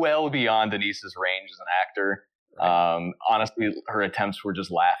well beyond Denise's range as an actor. Right. Honestly, her attempts were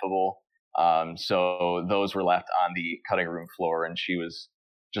just laughable. So those were left on the cutting room floor, and she was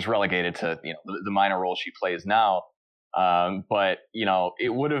just relegated to the minor role she plays now. But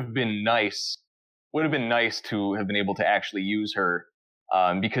it would have been nice to have been able to actually use her,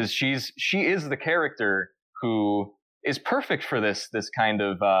 because she is the character who is perfect for this kind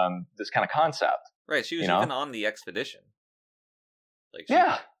of concept. Right. She was even on the expedition. Like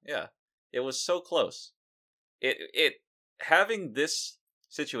yeah. It was so close. It having this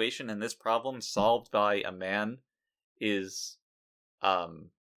situation and this problem solved by a man is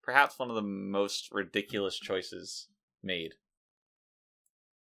perhaps one of the most ridiculous choices made.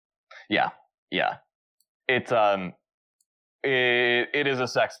 Yeah. It is a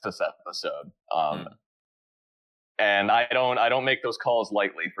sexist episode. And I don't make those calls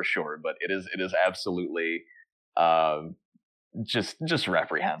lightly for sure, but it is absolutely just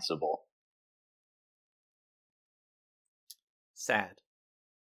reprehensible. Sad.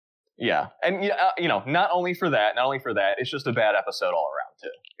 Yeah, and not only for that, it's just a bad episode all around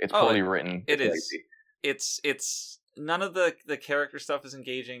too. It's poorly written. It is. It's none of the character stuff is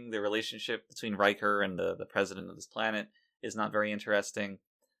engaging. The relationship between Riker and the president of this planet is not very interesting.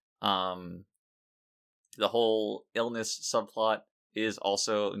 The whole illness subplot is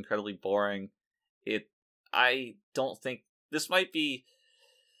also incredibly boring. I don't think this might be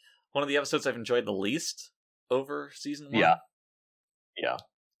one of the episodes I've enjoyed the least over season 1. Yeah.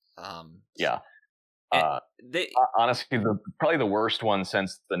 Honestly, probably the worst one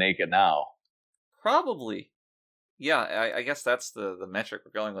since The Naked Now. Probably. Yeah, I guess that's the metric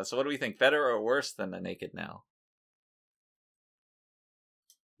we're going with. So what do we think? Better or worse than The Naked Now?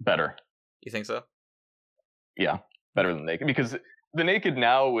 Better. You think so? Yeah, better than Naked. Because The Naked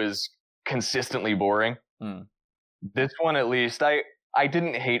Now was consistently boring. This one, at least, I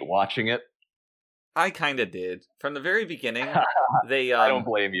didn't hate watching it. I kind of did. From the very beginning, they... I don't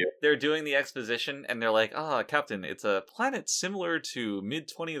blame you. They're doing the exposition, and they're like, Captain, it's a planet similar to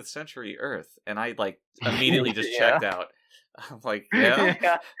mid-20th century Earth. And I, immediately just checked out. I'm like,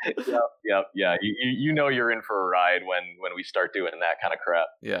 yeah? Yep. You're in for a ride when we start doing that kind of crap.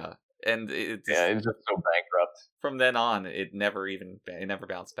 Yeah. And it's just so bankrupt. From then on, it never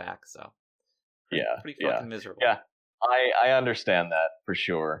bounced back, so... Pretty fucking miserable. Yeah, I understand that, for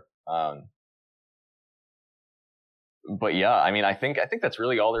sure. But yeah, I mean, I think that's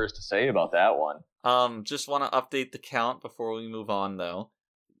really all there is to say about that one. Just want to update the count before we move on, though.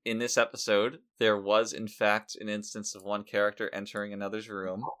 In this episode, there was, in fact, an instance of one character entering another's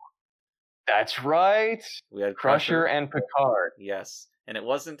room. That's right. We had Crusher and Picard. Yes, and it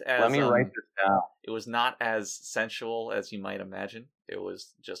wasn't as... Let me write this down. It was not as sensual as you might imagine. It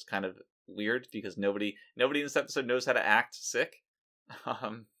was just kind of weird because nobody in this episode knows how to act sick.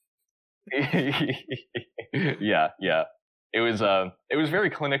 Yeah. It was very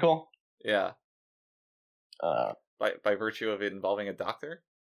clinical. Yeah. By virtue of it involving a doctor.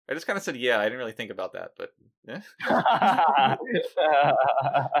 I just kind of said yeah. I didn't really think about that, but yeah.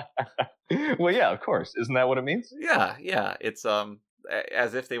 Well, yeah, of course. Isn't that what it means? Yeah. It's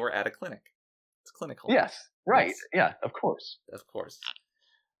as if they were at a clinic. It's clinical. Yes. Right. Yes. Yeah. Of course.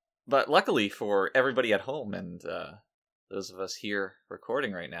 But luckily for everybody at home and those of us here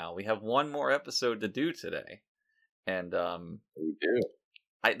recording right now, we have one more episode to do today. And we do.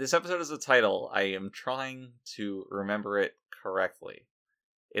 This episode has a title. I am trying to remember it correctly.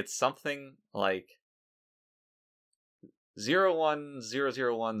 It's something like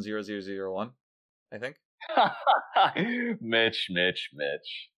 0100100001, I think. Mitch.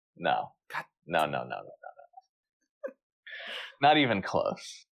 No. God. No. Not even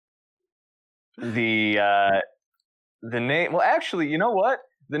close. The name... Well, actually, you know what?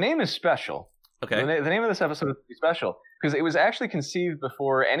 The name is special. Okay. The name of this episode is special because it was actually conceived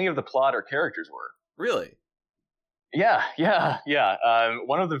before any of the plot or characters were. Really? Yeah.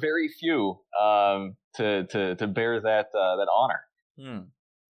 One of the very few to bear that honor.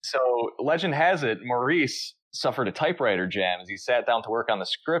 So legend has it, Maurice suffered a typewriter jam as he sat down to work on the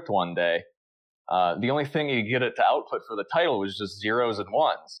script one day. The only thing he could get it to output for the title was just zeros and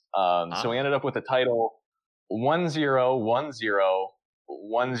ones. So he ended up with the title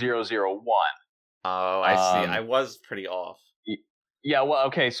 10101001. Oh, I see. I was pretty off. Yeah, well,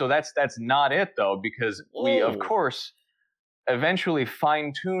 okay, so that's not it, though, because we, of course, eventually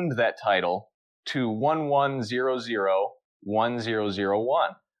fine-tuned that title to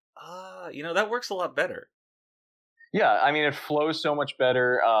 11001001. That works a lot better. Yeah, I mean, it flows so much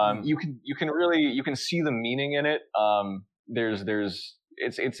better. You can see the meaning in it.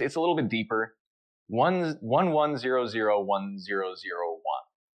 It's a little bit deeper. 11001001.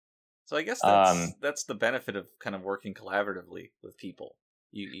 So I guess that's the benefit of kind of working collaboratively with people.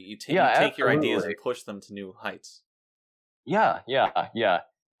 You take your ideas and push them to new heights. Yeah.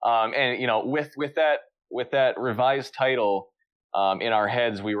 And with that revised title in our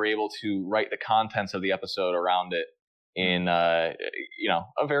heads, we were able to write the contents of the episode around it in a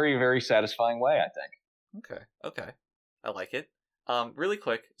very, very satisfying way, I think. Okay, I like it. Really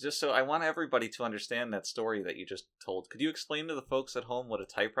quick, just so I want everybody to understand that story that you just told. Could you explain to the folks at home what a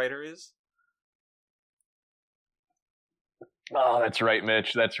typewriter is? Oh, that's right,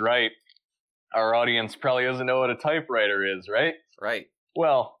 Mitch. That's right. Our audience probably doesn't know what a typewriter is, right? Right.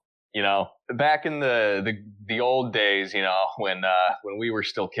 Well, back in the old days, when we were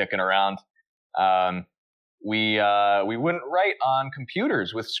still kicking around, we wouldn't write on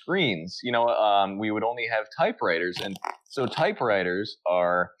computers with screens. We would only have typewriters, and so typewriters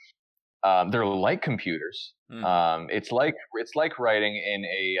are they're like computers. It's like writing in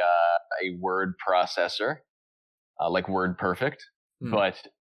a word processor, like WordPerfect, but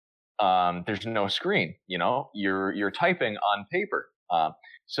there's no screen. You're typing on paper.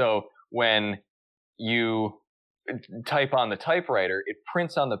 So when you type on the typewriter, it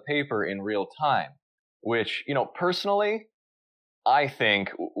prints on the paper in real time, which, personally, I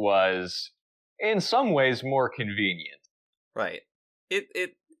think was in some ways more convenient. Right.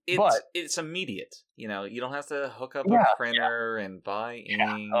 It's immediate. You don't have to hook up a printer and buy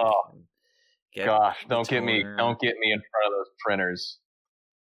ink. Oh, and gosh, don't get me in front of those printers.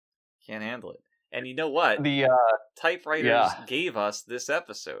 Can't handle it. And you know what? The typewriters gave us this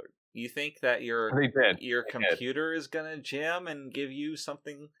episode. You think that your computer is gonna jam and give you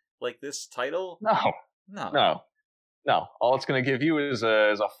something like this title? No. All it's gonna give you is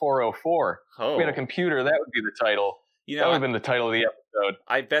a 404. Oh. If we had a computer, that would be the title. That would have been the title of the episode.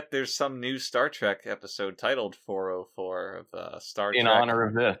 I bet there's some new Star Trek episode titled 404 of Star Trek. In honor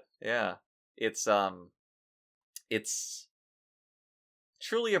of this. Yeah. It's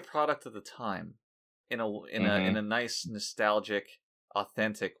truly a product of the time in a nice, nostalgic,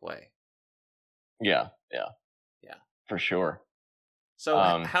 authentic way. Yeah. For sure. So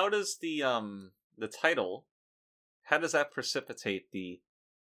how does the title, how does that precipitate the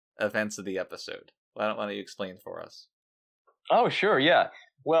events of the episode? Why don't you explain for us? Oh, sure, yeah.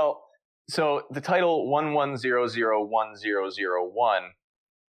 Well, so the title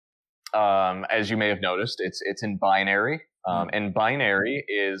 11001001, as you may have noticed, it's in binary. And binary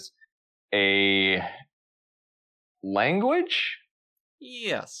is a language?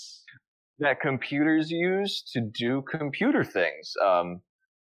 Yes. That computers use to do computer things,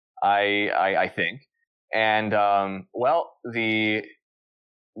 I think. And,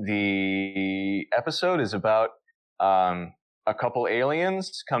 the episode is about a couple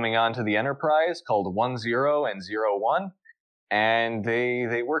aliens coming onto the Enterprise called 10 and 01, and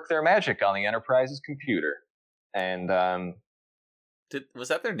they work their magic on the Enterprise's computer. And was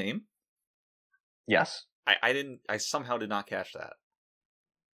that their name? Yes. I somehow did not catch that.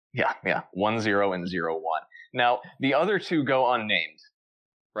 Yeah. 10 and 01. Now, the other two go unnamed.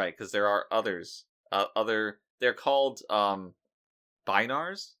 Right, because there are others. They're called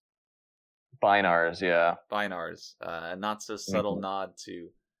binars? Binars, yeah. Binars. Not so subtle nod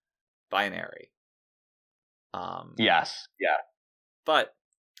to binary. Yes, yeah. But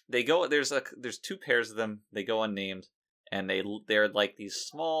they go. There's two pairs of them. They go unnamed, and they're like these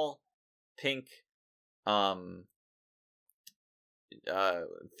small, pink,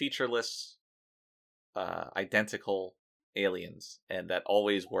 featureless, identical aliens, and that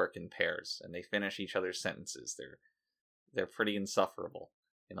always work in pairs, and they finish each other's sentences. They're pretty insufferable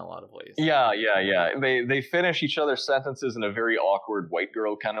in a lot of ways. Yeah. They finish each other's sentences in a very awkward white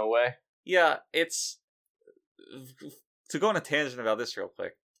girl kind of way. Yeah, it's to go on a tangent about this real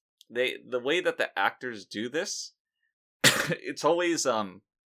quick. The way that the actors do this, it's always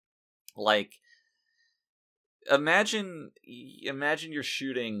like imagine you're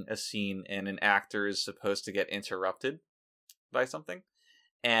shooting a scene and an actor is supposed to get interrupted by something,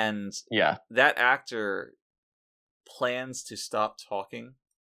 and that actor plans to stop talking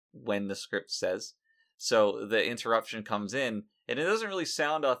when the script says. So the interruption comes in, and it doesn't really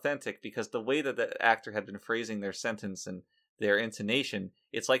sound authentic because the way that the actor had been phrasing their sentence and their intonation,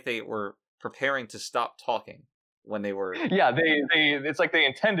 it's like they were preparing to stop talking when they were. Yeah, it's like they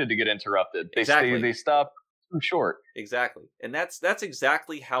intended to get interrupted. Exactly. They stopped too short. Exactly, and that's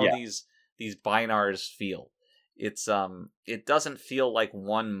exactly how these binars feel. It's it doesn't feel like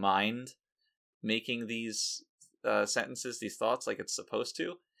one mind making these sentences, these thoughts, like it's supposed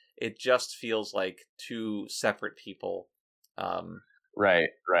to. It just feels like two separate people right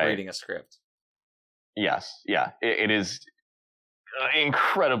reading a script. Yes, yeah. It is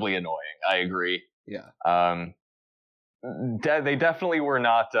incredibly annoying. I agree. Yeah. They definitely were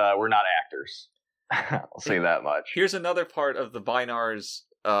not actors. I'll say that much. Here's another part of the Binar's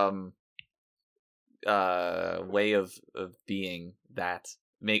way of being that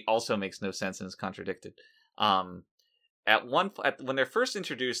also makes no sense and is contradicted. When they're first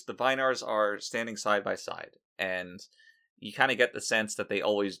introduced, the Binars are standing side by side, and you kind of get the sense that they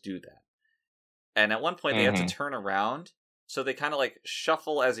always do that. And at one point, they have to turn around, so they kind of like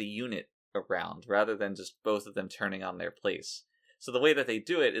shuffle as a unit around rather than just both of them turning on their place. So the way that they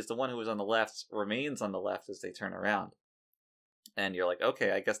do it is the one who was on the left remains on the left as they turn around. And you're like,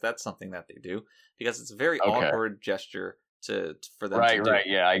 okay, I guess that's something that they do, because it's a very awkward gesture for them to do. Right,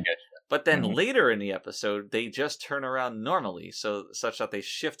 yeah, I get you. But then later in the episode, they just turn around normally, such that they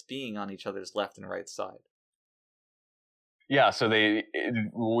shift being on each other's left and right side. Yeah, so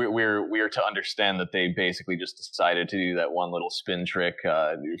we're to understand that they basically just decided to do that one little spin trick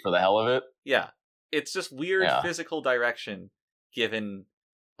for the hell of it. Yeah, it's just weird physical direction given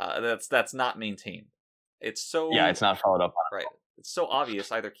that's not maintained. It's so it's not followed up on. Right, it's so obvious.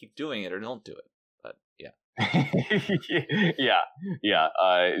 Either keep doing it or don't do it. But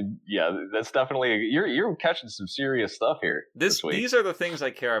that's definitely you're catching some serious stuff here. This week. These are the things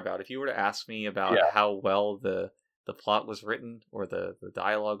I care about. If you were to ask me about how well the plot was written or the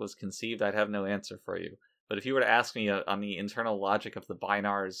dialogue was conceived, I'd have no answer for you. But if you were to ask me on the internal logic of the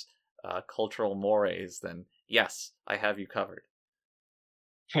Binar's cultural mores, then yes, I have you covered.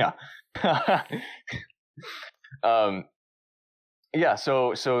 Yeah.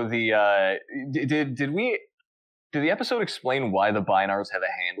 So the did the episode explain why the Binars have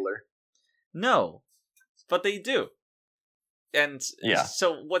a handler? No, but they do. And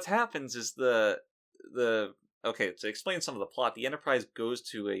so what happens is okay, to explain some of the plot, the Enterprise goes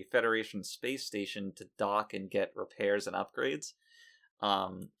to a Federation space station to dock and get repairs and upgrades.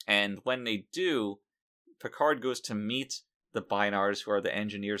 And when they do, Picard goes to meet the Binars, who are the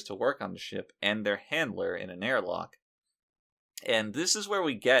engineers to work on the ship, and their handler in an airlock. And this is where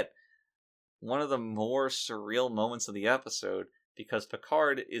we get one of the more surreal moments of the episode, because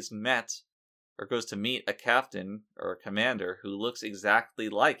Picard goes to meet a captain or a commander who looks exactly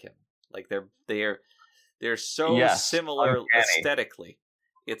like him. Like they're so similar aesthetically.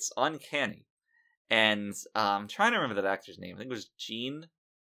 It's uncanny. And I'm trying to remember that actor's name. I think it was Gene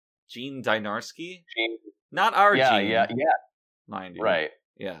Dynarski. Not our Gene. Yeah. Mind you. Right.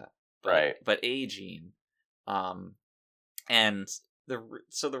 Yeah. Right. But a Gene. And the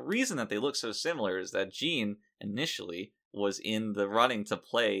reason that they look so similar is that Gene initially was in the running to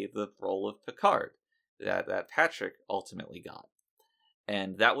play the role of Picard that Patrick ultimately got.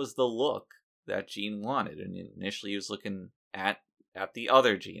 And that was the look that Gene wanted. And initially he was looking at the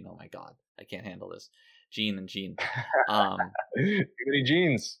other Gene. Oh my god, I can't handle this. Gene and Gene. Too many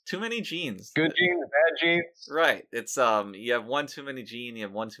genes. Too many genes. Good genes, bad genes. Right. It's you have one too many gene, you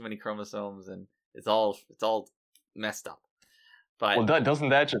have one too many chromosomes, and it's all messed up. But doesn't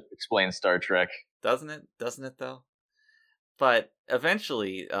that just explain Star Trek? Doesn't it though? But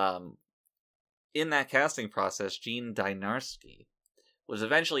eventually, in that casting process, Gene Dynarski was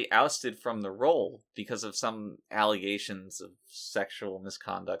eventually ousted from the role because of some allegations of sexual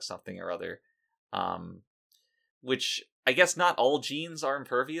misconduct, something or other, which I guess not all genes are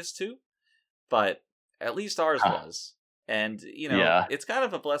impervious to, but at least ours was. And, it's kind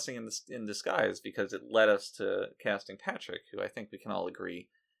of a blessing in disguise, because it led us to casting Patrick, who I think we can all agree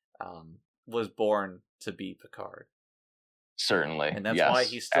was born to be Picard. Certainly. And that's why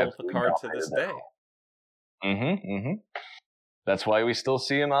he's still Picard to this day. That's why we still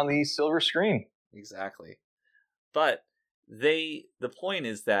see him on the silver screen. Exactly. But the point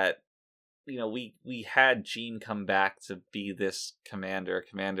is that, we had Gene come back to be this Commander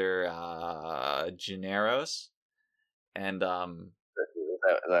Generos. And is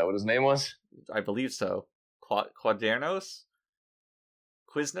that what his name was? I believe so. Quadernos?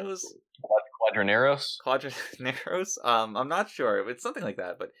 Quiznos? Quadraneros? I'm not sure. It's something like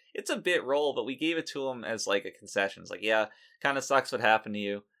that, but it's a bit role, but we gave it to him as like a concession. It's like, yeah, kind of sucks what happened to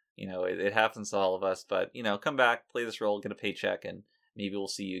you. It happens to all of us, but, come back, play this role, get a paycheck, and maybe we'll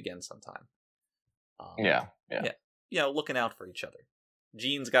see you again sometime. Yeah. Looking out for each other.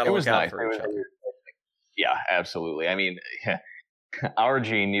 Gene's got to look out for each other. Yeah, absolutely. I mean, our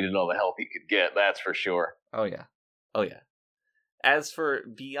Gene needed all the help he could get, that's for sure. Oh, yeah. As for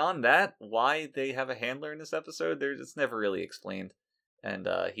beyond that, why they have a handler in this episode, it's never really explained. And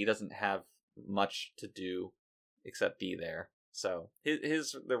he doesn't have much to do except be there. So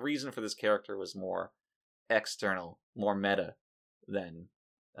the reason for this character was more external, more meta than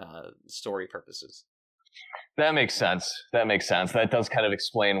story purposes. That makes sense. That does kind of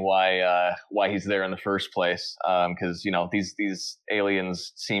explain why he's there in the first place. Because these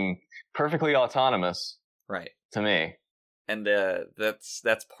aliens seem perfectly autonomous, right, to me. And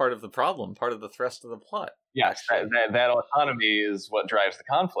that's part of the problem, part of the thrust of the plot. Yes, that autonomy is what drives the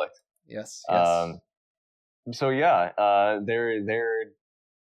conflict. Yes. So yeah, they're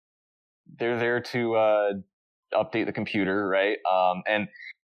there to update the computer, right? And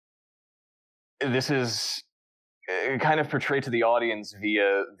this is kind of portrayed to the audience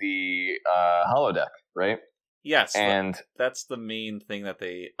via the holodeck, right? Yes, and that's the main thing that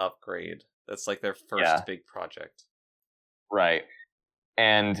they upgrade. That's like their first big project. Right.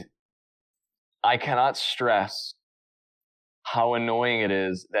 And I cannot stress how annoying it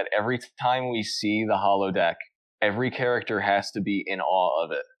is that every time we see the holodeck, every character has to be in awe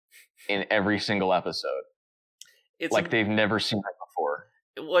of it in every single episode. It's like they've never seen it before.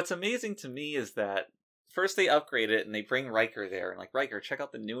 What's amazing to me is that first they upgrade it and they bring Riker there and like, Riker, check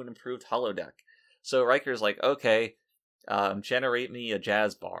out the new and improved holodeck. So Riker's like, okay, generate me a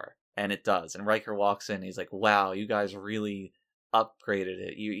jazz bar. And it does. And Riker walks in and he's like, wow, you guys really upgraded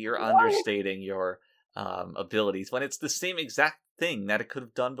it. You're understating your abilities when it's the same exact thing that it could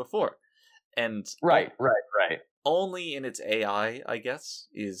have done before. And right. Only in its AI, I guess,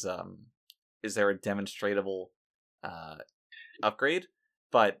 is there a demonstratable upgrade?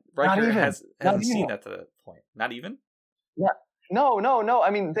 But Riker hasn't seen that to that point. Not even? Yeah. No. I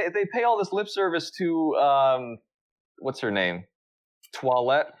mean, they pay all this lip service to what's her name?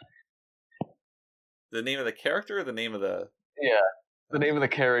 Toilette. The name of the character or the name of the... Yeah, the name of the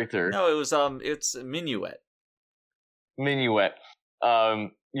character. No, it was it's Minuet. Minuet.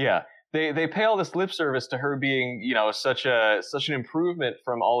 Yeah. They pay all this lip service to her being, such an improvement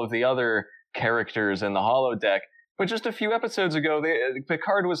from all of the other characters in the holodeck. But just a few episodes ago,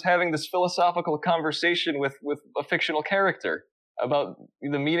 Picard was having this philosophical conversation with a fictional character about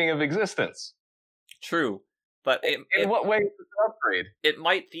the meaning of existence. True. But in what way is it an upgrade? It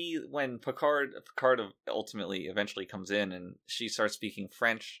might be when Picard ultimately eventually comes in and she starts speaking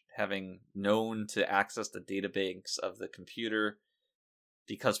French, having known to access the databanks of the computer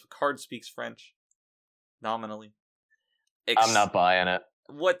because Picard speaks French, nominally. I'm not buying it.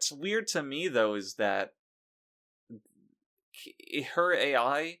 What's weird to me, though, is that her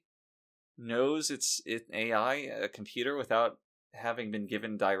AI knows it's an AI, a computer, without having been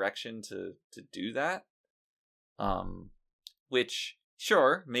given direction to do that. Which,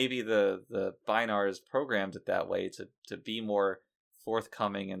 sure, maybe the Binars programmed it that way to be more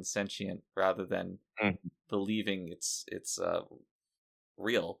forthcoming and sentient rather than believing it's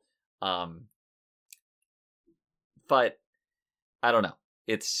real. But I don't know.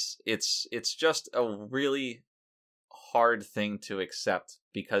 It's just a really hard thing to accept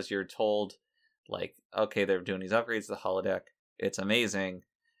because you're told, like, okay, they're doing these upgrades to the holodeck. It's amazing,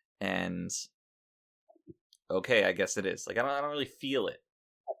 and okay, I guess it is. Like, I don't really feel it.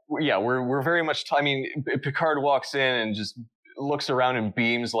 Yeah, we're very much. I mean, Picard walks in and just looks around and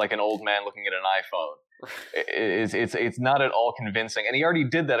beams like an old man looking at an iPhone. It's not at all convincing, and he already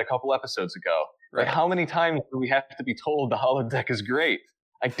did that a couple episodes ago. Right. Like, how many times do we have to be told the holodeck is great?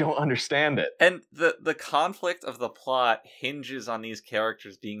 I don't understand it. And the conflict of the plot hinges on these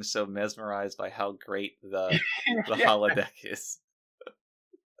characters being so mesmerized by how great the holodeck is.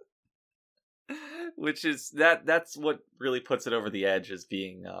 Which is that's what really puts it over the edge as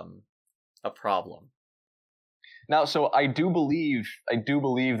being a problem. Now, so I do believe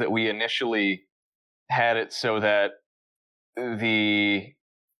that we initially had it so that the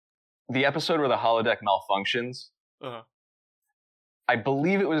episode where the holodeck malfunctions, I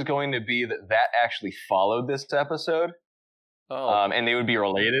believe it was going to be that actually followed this episode. And they would be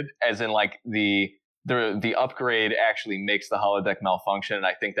related, as in like the upgrade actually makes the holodeck malfunction, and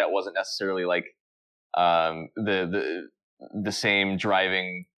I think that wasn't necessarily like the same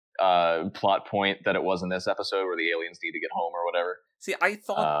driving plot point that it was in this episode where the aliens need to get home or whatever. See, I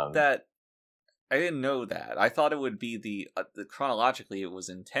thought that I didn't know that. I thought it would be the chronologically it was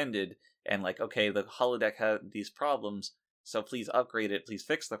intended, and like, okay, the holodeck had these problems, so please upgrade it, please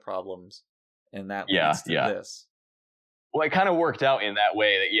fix the problems, and that leads to this. Well, it kind of worked out in that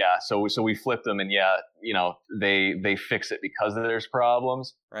way that, so we flipped them and they fix it because there's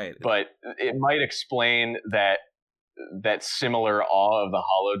problems. Right. But it might explain that similar awe of the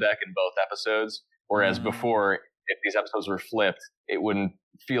holodeck in both episodes, whereas before, if these episodes were flipped, it wouldn't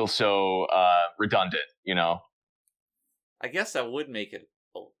feel so redundant, I guess that would make a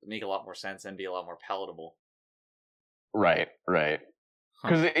lot more sense and be a lot more palatable. Right.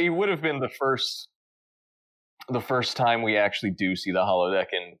 Because it would have been the first time we actually do see the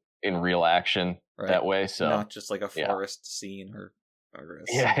holodeck in real action that way. So not just like a forest scene or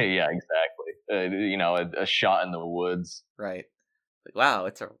yeah, exactly. A shot in the woods. Right. Like, wow,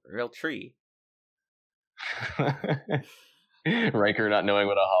 it's a real tree. Riker not knowing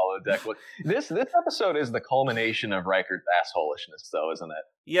what a holodeck was. This episode is the culmination of Riker's assholishness, though, isn't it?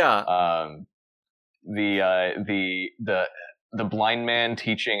 Yeah. The blind man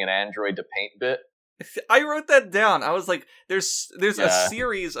teaching an android to paint bit. I wrote that down. I was like, there's a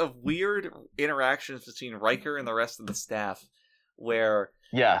series of weird interactions between Riker and the rest of the staff where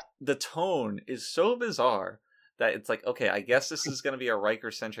the tone is so bizarre that it's like, okay, I guess this is going to be a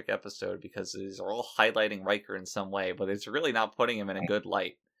Riker-centric episode because these are all highlighting Riker in some way, but it's really not putting him in a good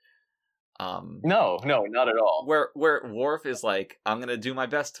light. No, not at all. Where Worf is like, I'm going to do my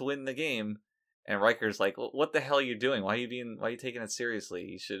best to win the game, and Riker's like, well, what the hell are you doing? Why are you taking it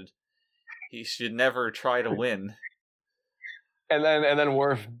seriously? You should never try to win. And then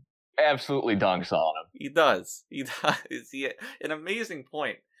Worf absolutely dunks on him. He does. An amazing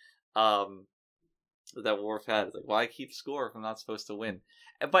point. That Worf had. It's like, why keep score if I'm not supposed to win?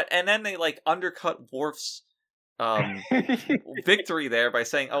 And then they like undercut Worf's victory there by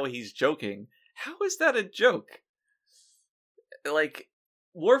saying, oh, he's joking. How is that a joke? Like,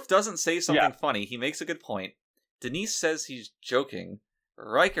 Worf doesn't say something funny. He makes a good point. Denise says he's joking.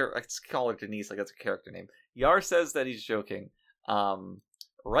 Riker, let's call her Denise, like that's a character name. Yar says that he's joking.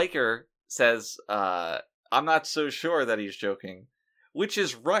 Riker says, I'm not so sure that he's joking. Which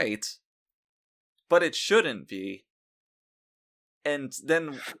is right, but it shouldn't be. And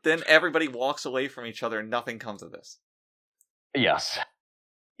then everybody walks away from each other and nothing comes of this. Yes.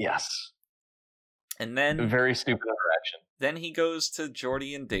 And then very stupid interaction. Then he goes to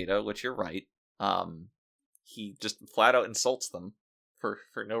Geordi and Data, which you're right. He just flat out insults them for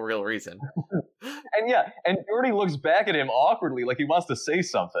no real reason. and Geordi looks back at him awkwardly like he wants to say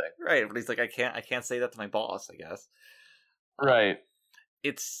something. Right, but he's like, I can't say that to my boss, I guess. Right.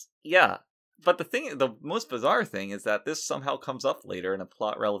 But the most bizarre thing is that this somehow comes up later in a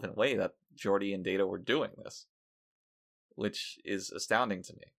plot relevant way that Geordi and Data were doing this, which is astounding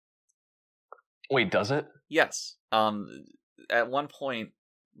to me. Wait, does it? Yes. At one point,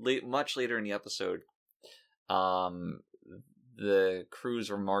 much later in the episode, the crews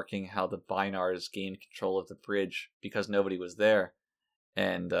were marking how the Binars gained control of the bridge because nobody was there,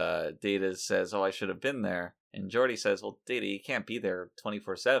 and Data says, "Oh, I should have been there." And Geordi says, well, Data, you can't be there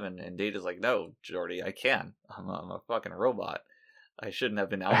 24/7. And Data's like, no, Geordi, I can. I'm a fucking robot. I shouldn't have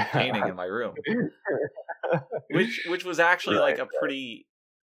been out painting in my room. Which was actually like a pretty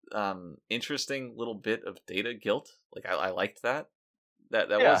interesting little bit of Data guilt. Like, I liked that. That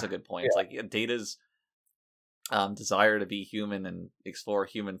was a good point. It's like Data's desire to be human and explore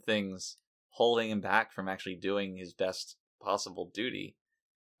human things holding him back from actually doing his best possible duty.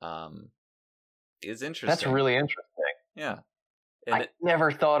 Is interesting. That's really interesting. Yeah. And I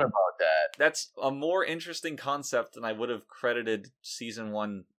never thought about that. That's a more interesting concept than I would have credited season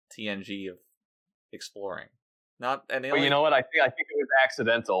 1 TNG of exploring. You know what? I think it was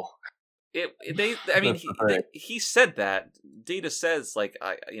accidental. He said that. Data says like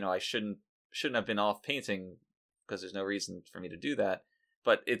I shouldn't have been off painting because there's no reason for me to do that.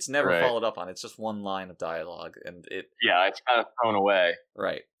 But it's never followed up on. It's just one line of dialogue, and it's kind of thrown away.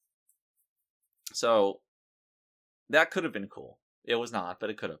 Right. So, that could have been cool. It was not, but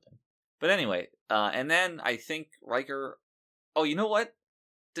it could have been. But anyway, and then I think Riker... Oh, you know what?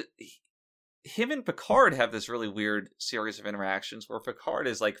 Him and Picard have this really weird series of interactions where Picard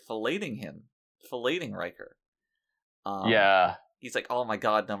is, like, filleting Riker. He's like, oh my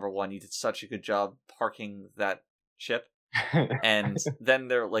god, number one, you did such a good job parking that ship. And then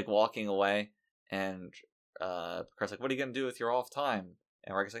they're, like, walking away, and Picard's like, what are you going to do with your off time?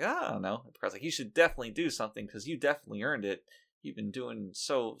 And Riker's like, I don't know. And Picard's like, you should definitely do something because you definitely earned it. You've been doing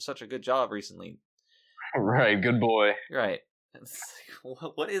such a good job recently. Right, good boy. Right.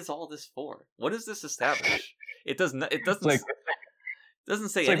 What is all this for? What does this establish? It doesn't. It doesn't. Doesn't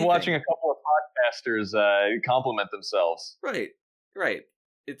say. It's anything. Like watching a couple of podcasters compliment themselves. Right.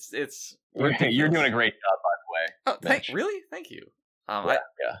 It's. You're doing a great job, by the way. Really? Thank you.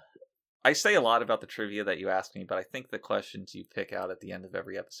 I say a lot about the trivia that you ask me, but I think the questions you pick out at the end of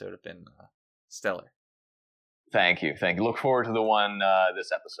every episode have been stellar. Thank you. Look forward to the one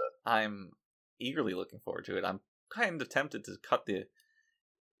this episode. I'm eagerly looking forward to it. I'm kind of tempted to cut the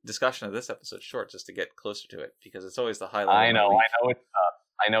discussion of this episode short just to get closer to it, because it's always the highlight. I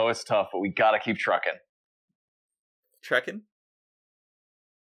know it's tough, but we gotta keep trucking. Trekking?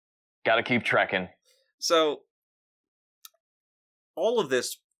 Gotta keep trekking. So, all of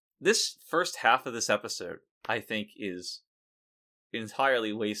this first half of this episode, I think, is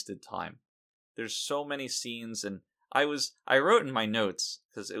entirely wasted time. There's so many scenes, and I wrote in my notes,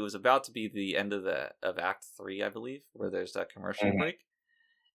 because it was about to be the end of Act 3, I believe, where there's that commercial break,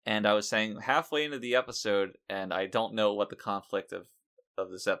 and I was saying halfway into the episode, and I don't know what the conflict of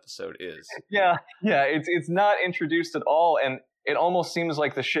this episode is. Yeah, it's not introduced at all, and it almost seems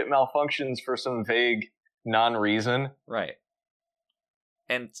like the ship malfunctions for some vague non-reason. Right.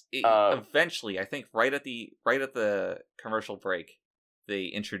 And eventually, I think right at the commercial break, they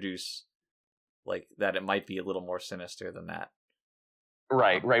introduce like that it might be a little more sinister than that.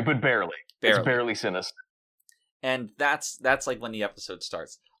 Right, but barely. It's barely sinister. And that's like when the episode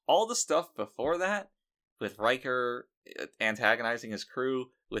starts. All the stuff before that, with Riker antagonizing his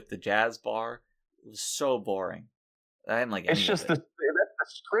crew with the jazz bar, was so boring. I didn't like any It's just of it. the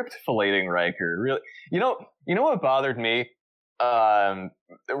script filleting Riker. Really, you know what bothered me?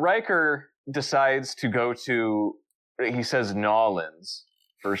 Riker decides to go to, he says Nolans,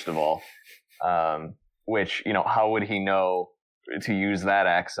 first of all, which, how would he know to use that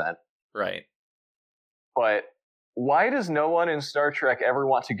accent? Right. But why does no one in Star Trek ever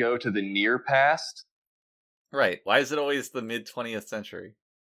want to go to the near past? Right. Why is it always the mid-20th century?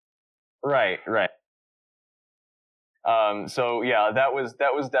 Right. So yeah, that was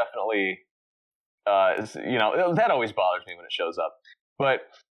definitely, that always bothers me when it shows up. But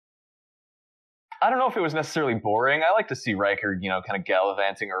I don't know if it was necessarily boring. I like to see Riker, kind of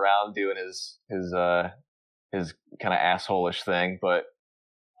gallivanting around doing his kind of asshole-ish thing. But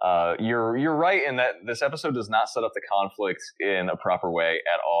you're right in that this episode does not set up the conflict in a proper way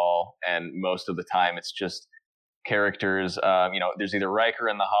at all, and most of the time it's just characters. There's either Riker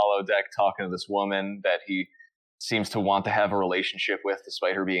in the holodeck talking to this woman that he seems to want to have a relationship with,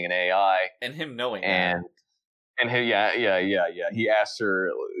 despite her being an AI, and him knowing and. that. And yeah. He asks her,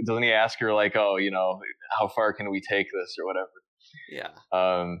 doesn't he ask her like, oh, how far can we take this or whatever? Yeah.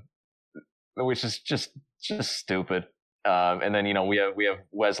 Which is just stupid. And then we have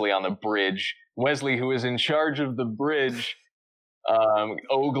Wesley on the bridge. Wesley, who is in charge of the bridge,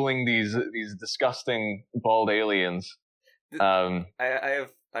 ogling these disgusting bald aliens. I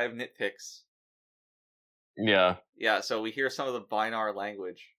have nitpicks. Yeah. Yeah. So we hear some of the Binar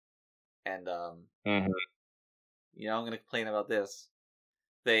language, and I'm going to complain about this.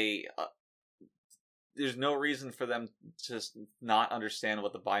 There's no reason for them to not understand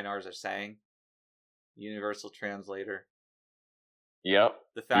what the Binars are saying. Universal translator. Yep.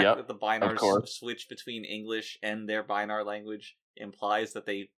 The fact that the Binars switch between English and their Binar language implies that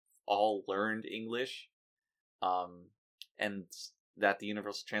they all learned English, and that the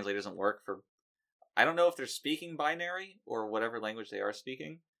universal translator doesn't work for. I don't know if they're speaking binary or whatever language they are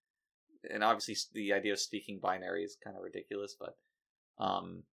speaking. And obviously the idea of speaking binary is kind of ridiculous, but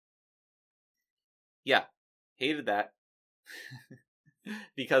yeah, hated that.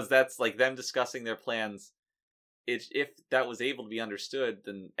 Because that's like them discussing their plans. If that was able to be understood,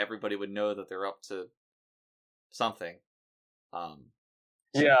 then everybody would know that they're up to something.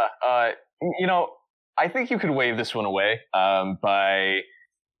 Yeah, I think you could wave this one away by...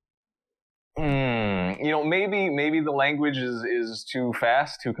 maybe the language is too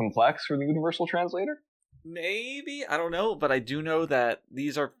fast, too complex for the universal translator? Maybe, I don't know, but I do know that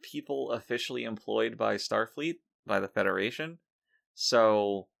these are people officially employed by Starfleet, by the Federation,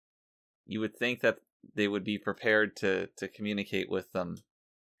 so you would think that they would be prepared to communicate with them.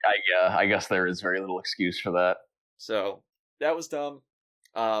 I guess there is very little excuse for that. So, that was dumb.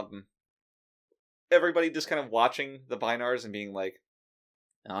 Everybody just kind of watching the Binars and being like,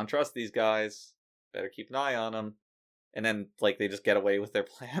 I don't trust these guys. Better keep an eye on them. And then, like, they just get away with their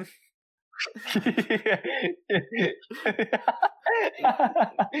plan.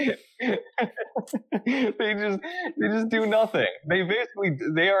 They just do nothing.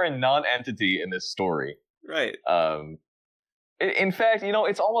 They are a non-entity in this story. Right. In fact,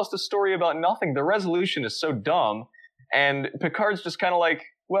 it's almost a story about nothing. The resolution is so dumb, and Picard's just kind of like,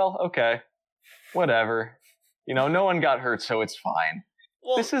 well, okay, whatever. No one got hurt, so it's fine.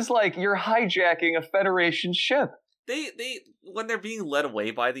 Well, this is like you're hijacking a Federation ship. They when they're being led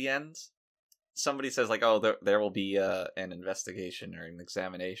away by the end, somebody says like, "Oh, there will be an investigation or an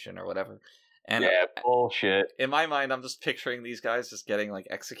examination or whatever." And yeah, bullshit. In my mind, I'm just picturing these guys just getting like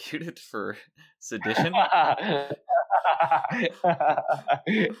executed for sedition. I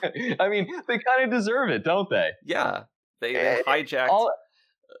mean, they kind of deserve it, don't they? Yeah, they hijacked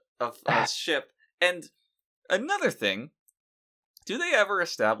a ship. And another thing. Do they ever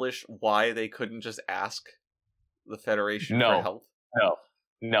establish why they couldn't just ask the Federation for help?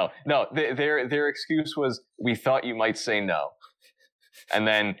 No. Their excuse was, we thought you might say no. And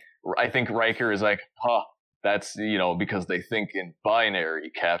then I think Riker is like, That's, because they think in binary,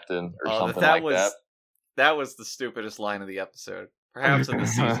 Captain, or something like that. That was the stupidest line of the episode, perhaps of the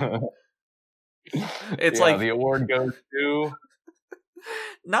season. It's the award goes to...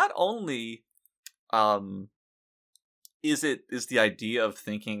 Not only is the idea of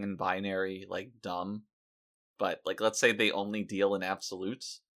thinking in binary dumb, but let's say they only deal in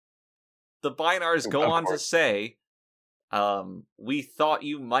absolutes. The binars go on to say, we thought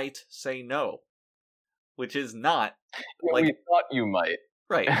you might say no, which is not we thought you might,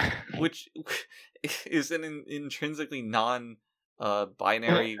 right? Which is an intrinsically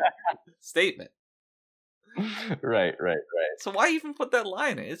non-binary statement. Right. So why even put that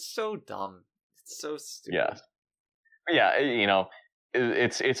line in? It's so dumb. It's so stupid. Yeah.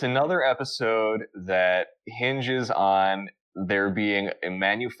 It's another episode that hinges on there being a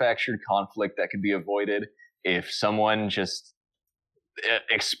manufactured conflict that could be avoided if someone just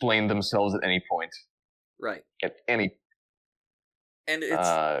explained themselves at any point. Right. At any. And it's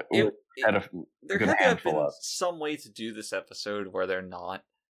there had to have been some way to do this episode where they're not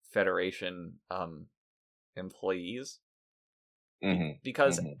Federation employees,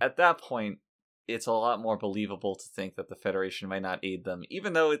 because at that point it's a lot more believable to think that the Federation might not aid them,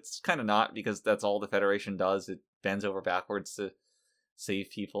 even though it's kind of not, because that's all the Federation does. It bends over backwards to save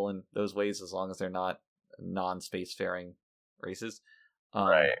people in those ways, as long as they're not non-spacefaring races.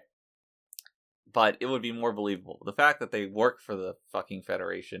 Right. But it would be more believable. The fact that they work for the fucking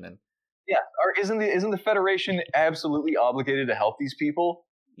Federation and isn't the Federation absolutely obligated to help these people?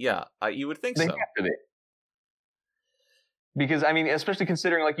 Yeah, you would think they so. Have to be. Because, especially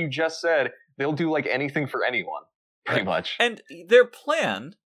considering, like you just said, they'll do, anything for anyone, pretty much. And their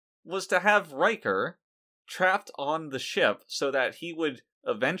plan was to have Riker trapped on the ship so that he would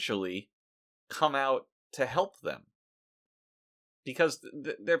eventually come out to help them. Because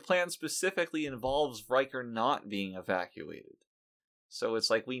their plan specifically involves Riker not being evacuated. So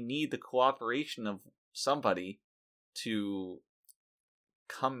it's we need the cooperation of somebody to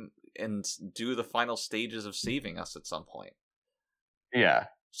come and do the final stages of saving us at some point. Yeah.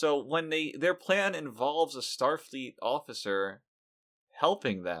 So when their plan involves a Starfleet officer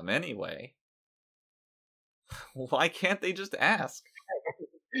helping them anyway, why can't they just ask?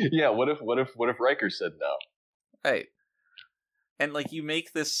 Yeah, what if Riker said no? Right. And you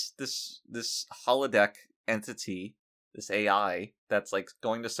make this holodeck entity, this AI that's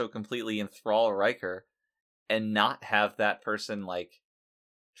going to so completely enthrall Riker, and not have that person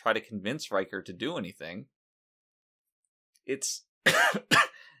try to convince Riker to do anything. It's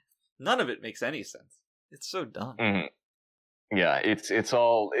none of it makes any sense. It's so dumb. Mm-hmm. Yeah, it's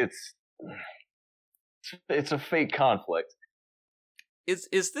a fake conflict.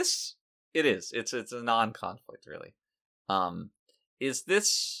 Is this? It is. It's a non-conflict, really. Is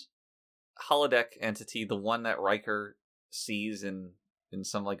this holodeck entity the one that Riker sees in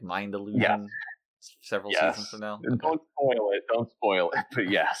some mind illusion several seasons from now? Okay. Don't spoil it, but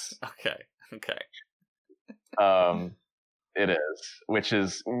yes. Okay. It is, which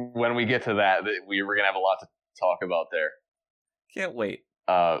is, when we get to that, we're going to have a lot to talk about there. Can't wait.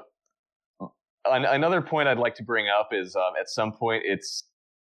 Another point I'd like to bring up is, at some point, it's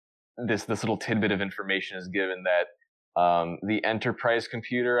this little tidbit of information is given that the Enterprise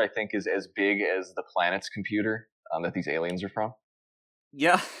computer, I think, is as big as the planet's computer that these aliens are from.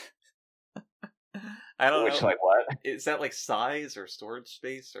 Yeah. I don't know. Which, what? Is that size or storage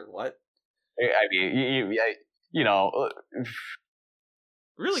space or what?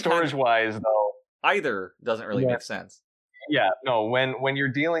 Really, storage-wise, though, either doesn't really make sense. Yeah, no. When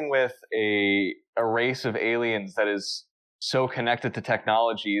you're dealing with a race of aliens that is so connected to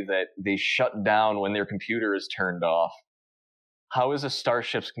technology that they shut down when their computer is turned off, how is a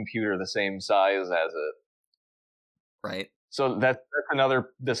starship's computer the same size as it? Right. So that's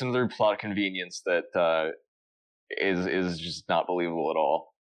another plot convenience that is just not believable at all.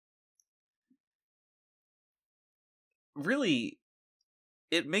 Really,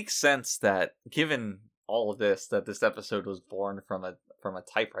 it makes sense that, given all of this, that this episode was born from a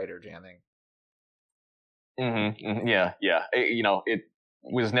typewriter jamming. Yeah. It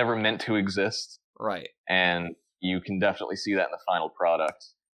was never meant to exist. Right. And you can definitely see that in the final product.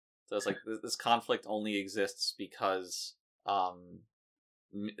 So it's this conflict only exists because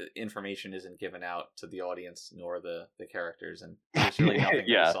information isn't given out to the audience nor the characters, and there's really nothing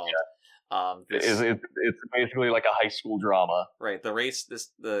to solve. It's basically like a high school drama. Right.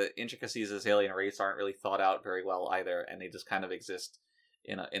 The intricacies of this alien race aren't really thought out very well either, and they just kind of exist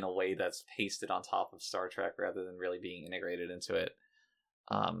in a way that's pasted on top of Star Trek rather than really being integrated into it.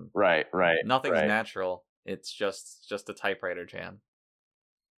 Right. Nothing's natural. It's just a typewriter jam.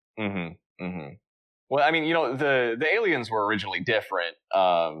 Well, I mean, the aliens were originally different.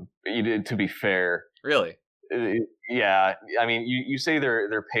 To be fair, really. Yeah, I mean, you say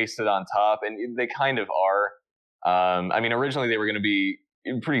they're pasted on top, and they kind of are. I mean, originally they were going to be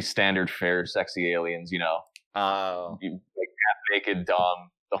pretty standard fare, sexy aliens, Oh. Like half naked,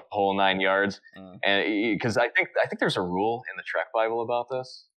 dumb, the whole 9 yards. And because I think there's a rule in the Trek Bible about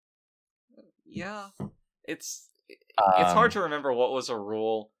this. Yeah, it's hard to remember what was a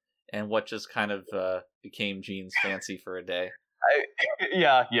rule and what just kind of became Gene's fancy for a day.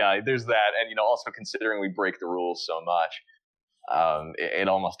 Yeah, there's that, and also considering we break the rules so much, it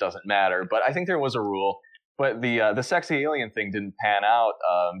almost doesn't matter. But I think there was a rule, but the sexy alien thing didn't pan out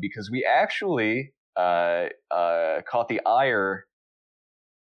because we actually caught the ire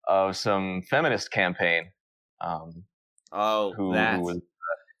of some feminist campaign. Who was?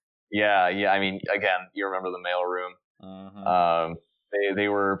 Yeah. I mean, again, you remember the mail room. Mm-hmm. They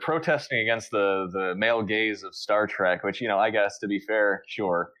were protesting against the male gaze of Star Trek, which, I guess, to be fair,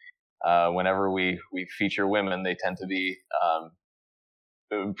 sure. Whenever we feature women, they tend to be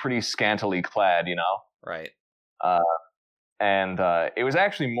pretty scantily clad, Right. And it was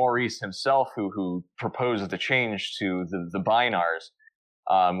actually Maurice himself who proposed the change to the binars,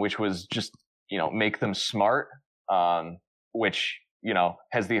 which was just, make them smart, which,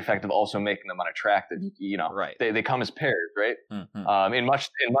 has the effect of also making them unattractive. Right. They come as pairs, right? Mm-hmm. In much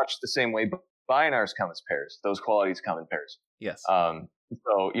the same way binars come as pairs. Those qualities come in pairs. Yes. So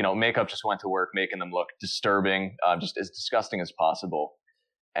makeup just went to work, making them look disturbing, just as disgusting as possible.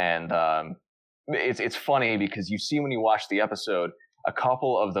 And it's funny because you see when you watch the episode, a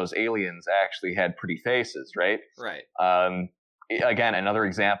couple of those aliens actually had pretty faces, right? Right. Again, another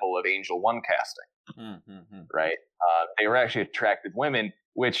example of Angel 1 casting. Mm-hmm. Right. They were actually attractive women,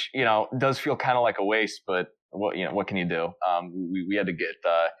 which, does feel kind of like a waste, but what can you do? We had to get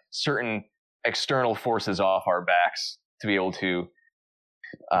certain external forces off our backs to be able to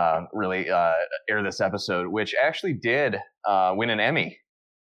really air this episode, which actually did win an Emmy.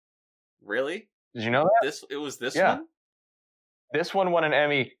 Really? Did you know that? It was this yeah. one? This one won an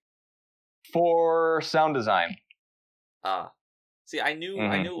Emmy for sound design. See, I knew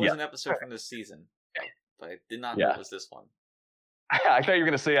it was an episode from this season, but I did not know it was this one. I thought you were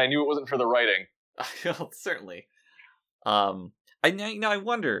going to say I knew it wasn't for the writing. Well, certainly. I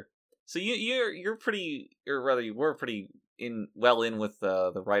wonder. So you're pretty, or rather, you were pretty in with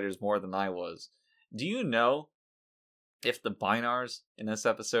the writers more than I was. Do you know if the binars in this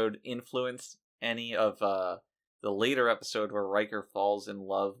episode influenced any of the later episode where Riker falls in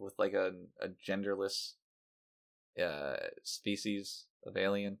love with like a genderless species of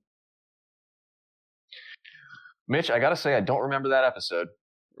alien? Mitch, I gotta say, I don't remember that episode.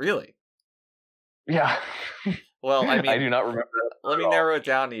 Really? Yeah. Well, I mean, I do not remember that. Let me narrow it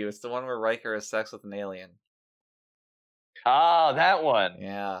down to you. It's the one where Riker has sex with an alien. Ah, that one.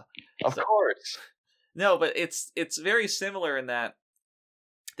 Yeah. Of course. No, but it's very similar in that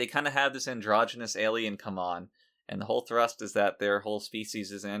they kind of have this androgynous alien come on, and the whole thrust is that their whole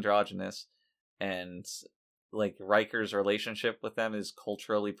species is androgynous, and like Riker's relationship with them is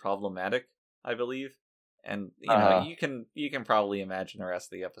culturally problematic, I believe. And you can probably imagine the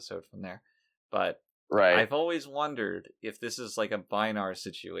rest of the episode from there. But right. I've always wondered if this is like a binar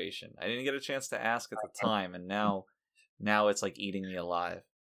situation. I didn't get a chance to ask at the time, and now it's like eating me alive.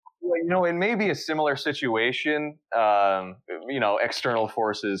 Well, it may be a similar situation. External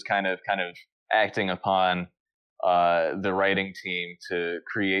forces kind of acting upon the writing team to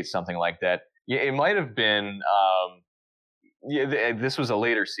create something like that. Yeah, it might have been. This was a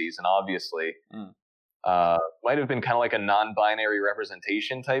later season, obviously. Might have been kind of like a non-binary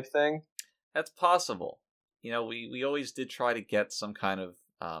representation type thing. That's possible. We always did try to get some kind of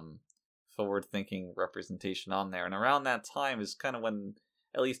forward-thinking representation on there, and around that time is kind of when,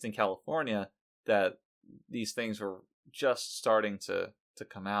 at least in California, that these things were just starting to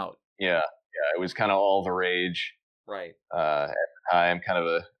come out. Yeah, it was kind of all the rage. Right. At the time, kind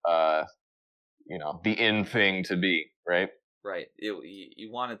of a the in thing to be, right? Right. You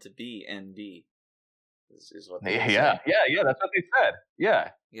want it to be ND. Is what they say. Yeah, that's what they said. Yeah.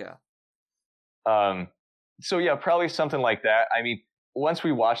 So yeah, probably something like that. I mean, once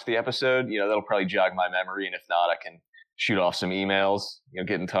we watch the episode, that'll probably jog my memory, and if not, I can shoot off some emails,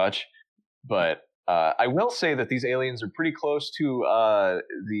 get in touch. But I will say that these aliens are pretty close to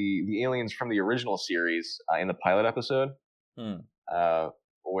the aliens from the original series in the pilot episode,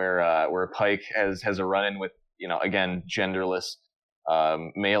 where Pike has a run-in with again genderless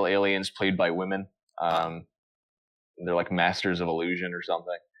male aliens played by women. They're like masters of illusion or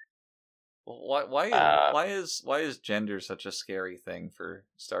something. Why is gender such a scary thing for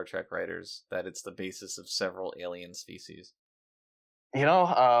Star Trek writers that it's the basis of several alien species? It's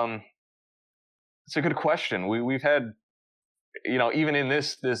a good question. We've had, even in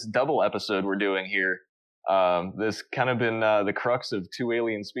this double episode we're doing here, this kind of been the crux of two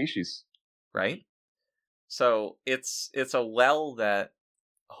alien species, right? So it's a well that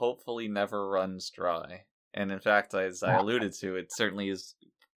hopefully never runs dry, and in fact, as I alluded to, it certainly has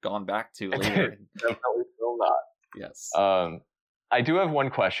gone back to later. Definitely still not. Yes. I do have one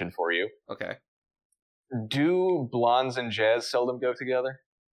question for you. Okay. Do blondes and jazz seldom go together?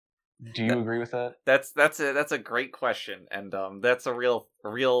 Do you agree with that? That's a great question, and that's a real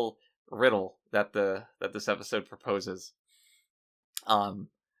riddle that this episode proposes. I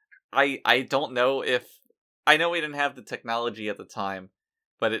don't know if I know we didn't have the technology at the time,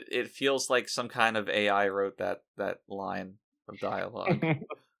 but it feels like some kind of AI wrote that line of dialogue.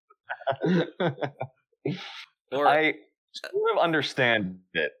 I sort of understand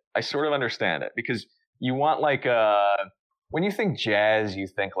it. Because you want when you think jazz, you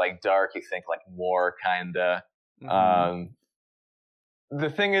think like dark, you think like more kinda. Mm-hmm. The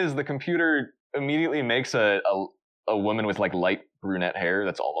thing is, the computer immediately makes a woman with like light brunette hair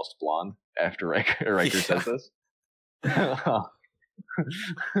that's almost blonde after Riker says this,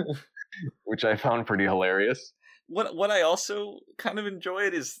 which I found pretty hilarious. What I also kind of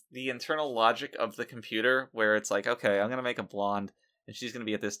enjoyed is the internal logic of the computer, where it's like, okay, I'm gonna make a blonde, and she's gonna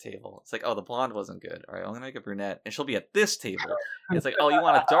be at this table. It's like, oh, the blonde wasn't good. All right, I'm gonna make a brunette, and she'll be at this table. It's like, oh, you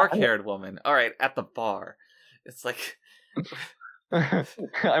want a dark-haired woman? All right, at the bar. It's like,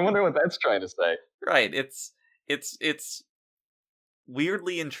 I wonder what that's trying to say. Right. It's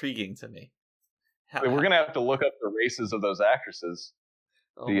weirdly intriguing to me. We're gonna have to look up the races of those actresses,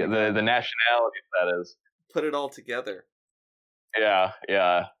 the nationalities, that is. Put it all together. Yeah.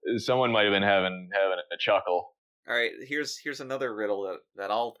 Someone might have been having a chuckle. All right, here's another riddle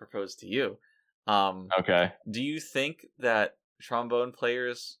that I'll propose to you. Okay. Do you think that trombone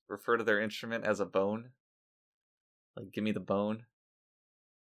players refer to their instrument as a bone? Like, give me the bone.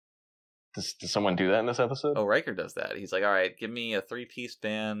 Does someone do that in this episode? Oh, Riker does that. He's like, all right, give me a 3-piece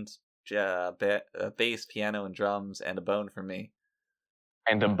band, bass, piano, and drums, and a bone for me.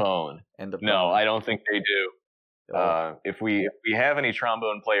 And a bone. No, I don't think they do. Oh. If we have any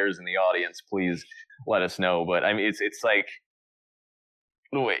trombone players in the audience, please let us know. But I mean, it's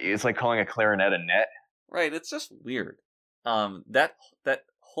like calling a clarinet a net. Right. It's just weird. That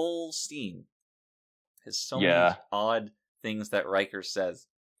whole scene has so many odd things that Riker says,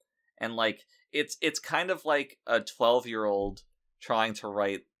 and like it's kind of like a 12-year-old trying to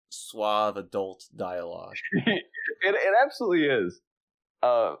write suave adult dialogue. It absolutely is.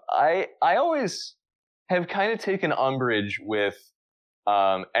 I always have kind of taken umbrage with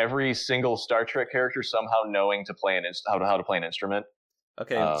every single Star Trek character somehow knowing to play how to play an instrument.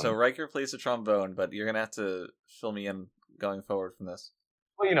 Okay, so Riker plays the trombone, but you're gonna have to fill me in going forward from this.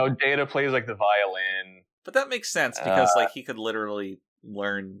 Well, Data plays like the violin. But that makes sense because like he could literally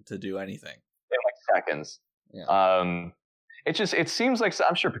learn to do anything in like seconds. Yeah. It seems like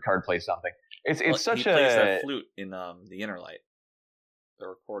I'm sure Picard plays something. He plays that flute in the Inner Light. The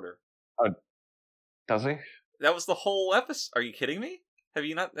recorder. Oh, does he? That was the whole episode. Are you kidding me? Have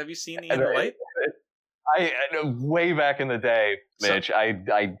you seen the Inner Light? I way back in the day, Mitch. So, I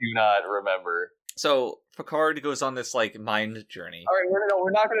do not remember. So Picard goes on this like mind journey. All right,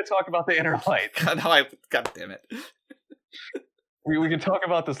 we're not going to talk about the Inner Light. God damn it. we can talk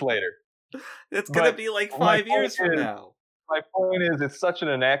about this later. It's going to be like 5 years from now. My point is, it's such an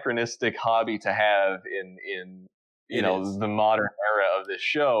anachronistic hobby to have in the modern era of this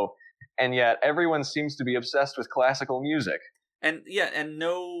show, and yet everyone seems to be obsessed with classical music. And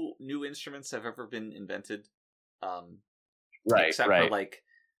no new instruments have ever been invented, except for like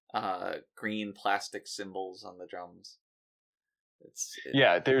green plastic cymbals on the drums.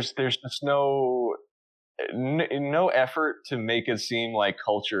 There's just no effort to make it seem like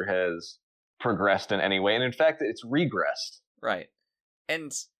culture has progressed in any way, and in fact, it's regressed. Right,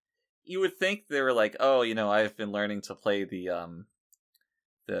 and you would think they were like, oh, I've been learning to play the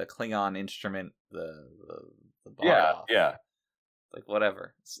Klingon instrument, the bar. Yeah. Like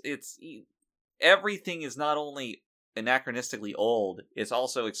whatever. It's everything is not only anachronistically old, it's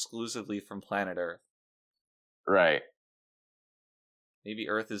also exclusively from planet Earth. Right. Maybe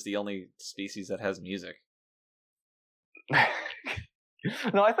Earth is the only species that has music.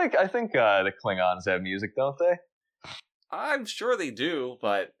 No, I think the Klingons have music, don't they? I'm sure they do,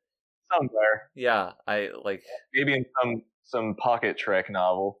 but somewhere. Yeah, I like maybe in some pocket Trek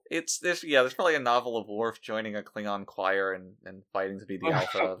novel. There's probably a novel of Worf joining a Klingon choir and fighting to be the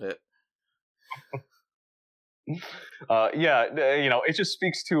alpha of it. It just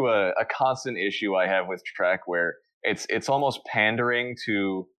speaks to a constant issue I have with Trek, where it's almost pandering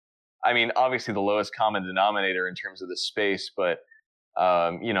to, I mean, obviously the lowest common denominator in terms of the space, but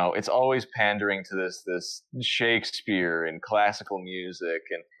it's always pandering to this Shakespeare and classical music,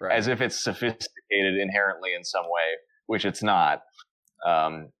 and as if it's sophisticated inherently in some way, which it's not.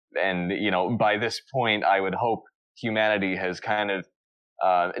 And by this point, I would hope humanity has kind of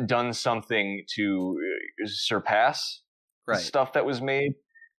done something to surpass the stuff that was made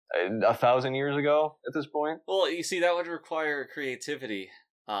 1,000 years ago at this point. Well, you see, that would require creativity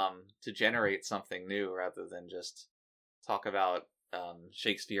to generate something new rather than just talk about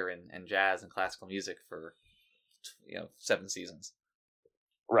Shakespeare and jazz and classical music for 7 seasons.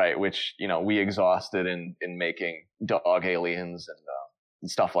 Right, which we exhausted in making dog aliens and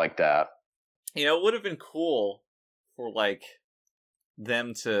stuff like that. It would have been cool for like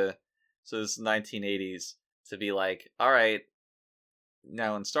them to, so this is 1980s, to be like, all right,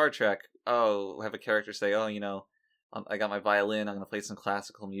 now in Star Trek, have a character say, I got my violin, I'm gonna play some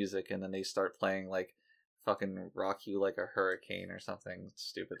classical music, and then they start playing like fucking Rock You Like a Hurricane or something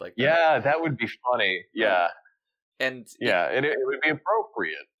stupid like that. Yeah, that would be funny. Yeah. And it would be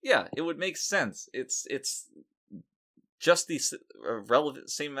appropriate. Yeah, it would make sense. It's just the relevant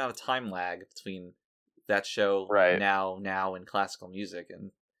same amount of time lag between that show now and classical music,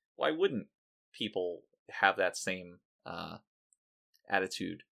 and why wouldn't people have that same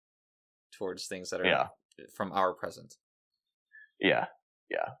attitude towards things that are from our present? Yeah.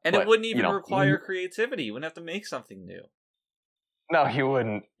 And it wouldn't even require creativity. You wouldn't have to make something new. No, you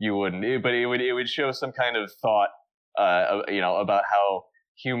wouldn't. But it would show some kind of thought, about how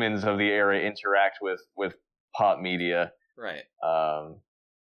humans of the era interact with pop media. Right.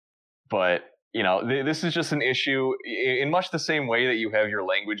 But this is just an issue in much the same way that you have your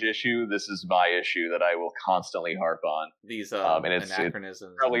language issue. This is my issue that I will constantly harp on. These and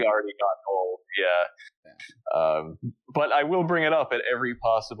anachronisms. It's probably already got old. Yeah. But I will bring it up at every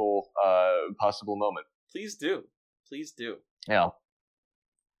possible moment. Please do. Yeah.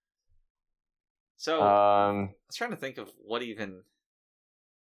 So I was trying to think of what even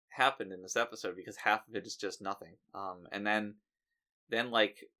happened in this episode, because half of it is just nothing. And then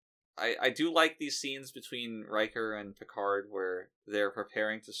like I do like these scenes between Riker and Picard where they're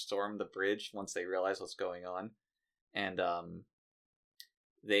preparing to storm the bridge once they realize what's going on, and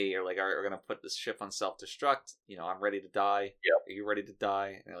they are like, "All right, we're gonna put this ship on self-destruct. I'm ready to die. Yep. Are you ready to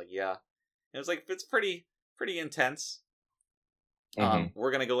die?" And they're like, "Yeah." And it's like, it's pretty intense. Mm-hmm.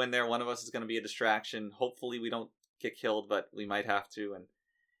 We're gonna go in there. One of us is gonna be a distraction. Hopefully, we don't get killed, but we might have to. And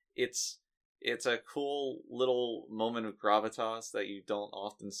it's a cool little moment of gravitas that you don't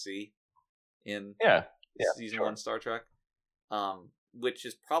often see in season 1 Star Trek. Which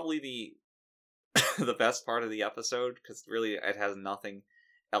is probably the the best part of the episode, because really it has nothing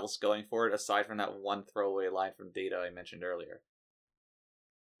else going for it aside from that one throwaway line from Data I mentioned earlier.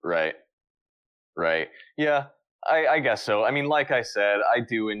 Right. Yeah, I guess so. I mean, like I said, I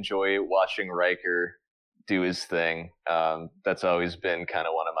do enjoy watching Riker do his thing. That's always been kind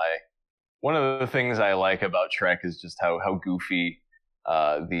of one of the things I like about Trek is just how goofy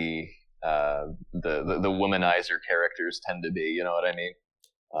the womanizer characters tend to be. You know what I mean?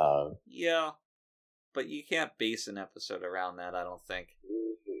 Yeah, but you can't base an episode around that, I don't think.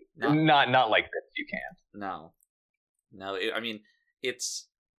 Not like this. You can't. No. I mean, it's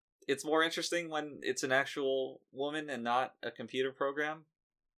more interesting when it's an actual woman and not a computer program.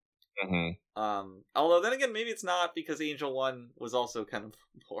 Mm-hmm. Although then again, maybe it's not, because Angel 1 was also kind of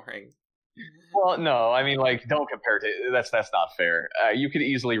boring. Well, no, I mean, like, don't compare it to that's not fair. You could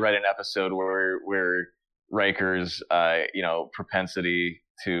easily write an episode where Riker's propensity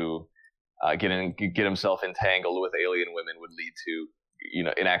to get himself entangled with alien women would lead to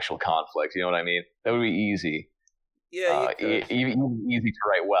an actual conflict. You know what I mean? That would be easy. Yeah, easy to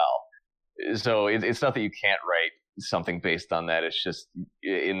write well. So it's not that you can't write something based on that. It's just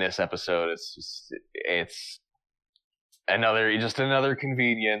in this episode, it's another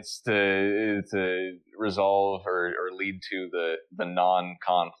convenience to resolve or lead to the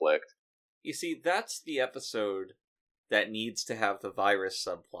non-conflict. You see, that's the episode that needs to have the virus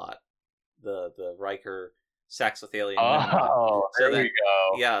subplot. The Riker sex with alien women. Oh, there we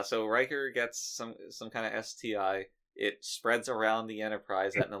go. Yeah, so Riker gets some kind of STI. It spreads around the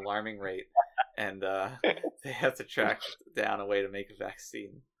Enterprise at an alarming rate, and they have to track down a way to make a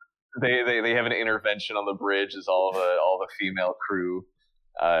vaccine. They have an intervention on the bridge as all the female crew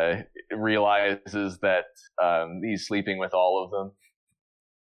realizes that he's sleeping with all of them.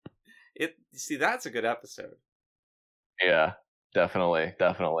 See, that's a good episode. Yeah, definitely.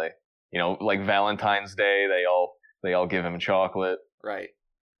 like Valentine's Day, they all give him chocolate. Right.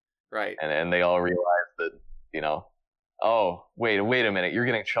 And they all realize that, oh, wait a minute, you're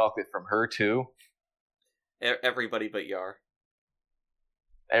getting chocolate from her too? Everybody but Yar.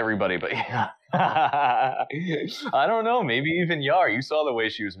 Everybody but yeah. I don't know, maybe even Yar. You saw the way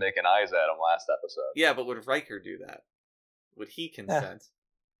she was making eyes at him last episode. Yeah, but would Riker do that? Would he consent?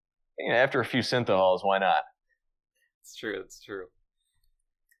 Yeah, after a few synthehols, why not? It's true.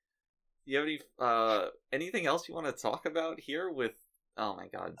 Do you have anything else you want to talk about here with? Oh my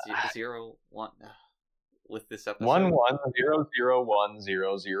God, 01 with this episode.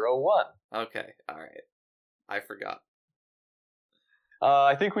 11001001. Okay, all right. I forgot.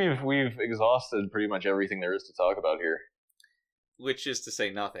 I think we've exhausted pretty much everything there is to talk about here. Which is to say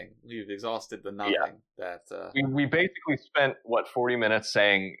nothing. We've exhausted the nothing that... We basically spent, 40 minutes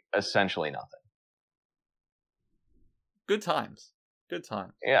saying essentially nothing. Good times.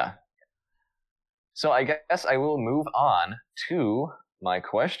 Yeah. So I guess I will move on to my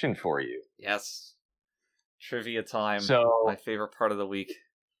question for you. Yes. Trivia time. So, my favorite part of the week.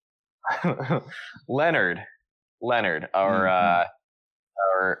 Leonard, our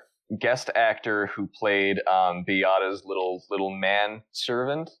guest actor who played Beata's little man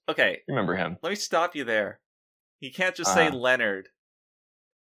servant. Okay. Remember him? Let me stop you there. You can't just say Leonard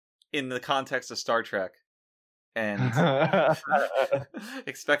in the context of Star Trek and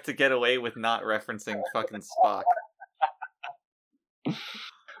expect to get away with not referencing fucking Spock.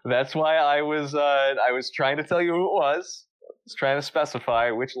 That's why I was trying to tell you who it was. I was trying to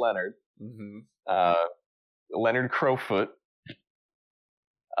specify which Leonard. Mm-hmm. Leonard Crowfoot.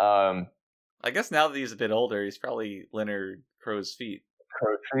 I guess now that he's a bit older, he's probably Leonard Crow's feet.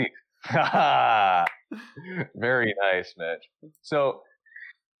 Crow's feet. Very nice, Mitch. So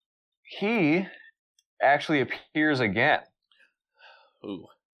he actually appears again. Ooh.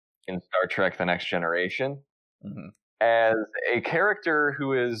 In Star Trek: The Next Generation, mm-hmm. as a character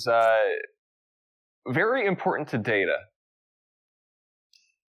who is very important to Data.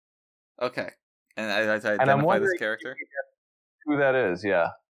 Okay, and I identify this character. Who that is?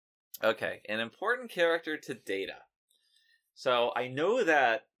 Yeah. Okay, an important character to Data. So I know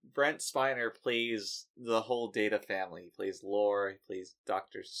that Brent Spiner plays the whole Data family. He plays Lore, he plays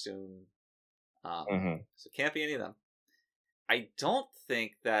Dr. Soon. So it can't be any of them. I don't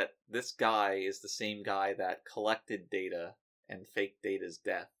think that this guy is the same guy that collected Data and faked Data's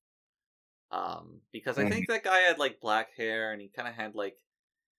death. Because I think that guy had like black hair and he kind of had like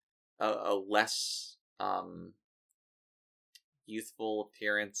a less youthful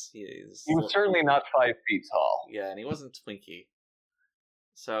appearance. He was certainly not 5 feet tall. Yeah, and he wasn't twinky.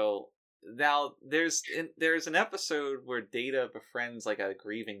 So now there's an episode where Data befriends like a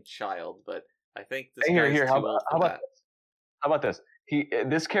grieving child, but I think this guy's too old for that. How about this?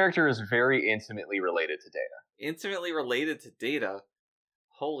 This character is very intimately related to Data. Intimately related to Data?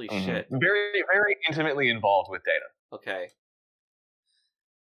 Holy shit! Very, very intimately involved with Data. Okay.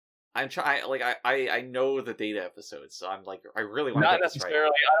 I'm trying. Like I know the Data episodes, so I'm like I really want to get this right. I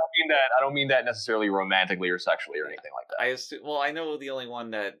don't mean that necessarily romantically or sexually or anything like that. I know the only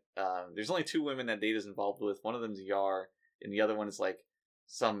one that there's only 2 women that Data's involved with. One of them's Yar, and the other one is like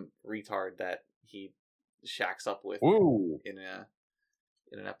some retard that he shacks up with in an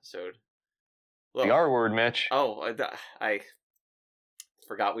episode. Look, the R word, Mitch. Oh, I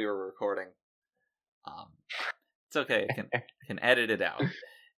forgot we were recording. It's okay. I can edit it out.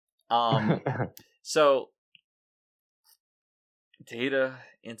 So Data,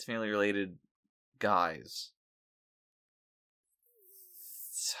 intimately related guys.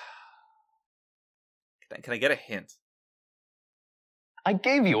 Can I get a hint? I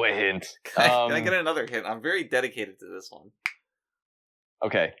gave you a hint. Can I get another hint? I'm very dedicated to this one.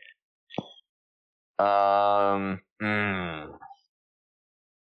 Okay. I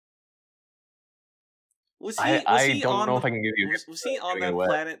don't know if I can give you. Was he on that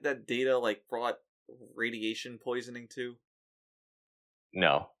planet that Data like brought radiation poisoning to?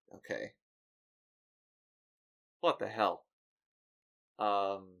 No. Okay. What the hell?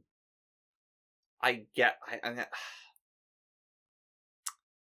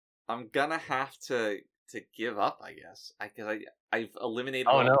 I'm gonna have to give up, I guess. I've eliminated.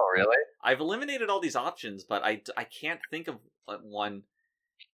 Oh no, really? I've eliminated all these options, but I can't think of one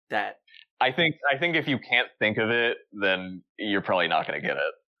that. I think if you can't think of it, then you're probably not going to get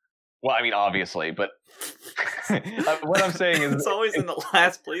it. Well, I mean, obviously, but what I'm saying is, it's always in the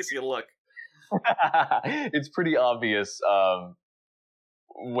last place you look. It's pretty obvious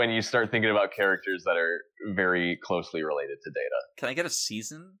when you start thinking about characters that are very closely related to Data. Can I get a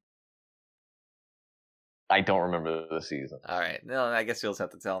season? I don't remember the season. All right. No, I guess you'll just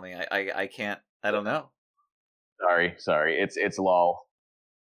have to tell me. I can't. I don't know. Sorry. It's LOL.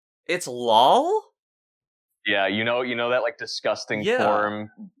 It's LOL? Yeah, you know that like disgusting Yeah. form,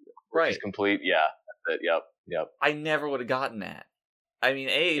 Right? is complete. Yeah, that's it. Yep. I never would have gotten that. I mean,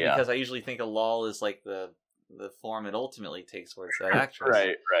 because I usually think a LOL is like the form it ultimately takes, where it's that actress.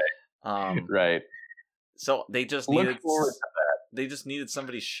 Right. Right. So they just Look needed. forward to that. They just needed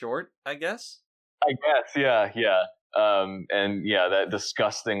somebody short, I guess. I guess, yeah. And yeah, that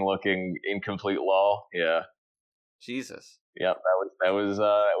disgusting looking incomplete LOL. Yeah. Jesus. Yep, that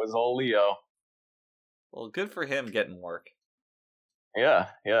was old Leo. Well, good for him getting work. Yeah.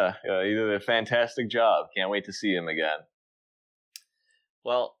 He did a fantastic job. Can't wait to see him again.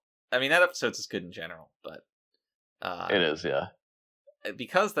 Well, I mean, that episode's just good in general, but it is, yeah.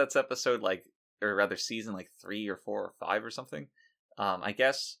 Because that's episode or rather season 3 or 4 or 5 or something. I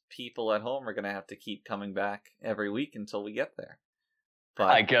guess people at home are gonna have to keep coming back every week until we get there. But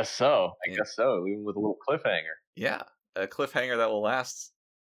I guess so. Even with a little cliffhanger. Yeah, a cliffhanger that will last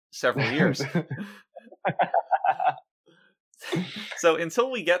several years. So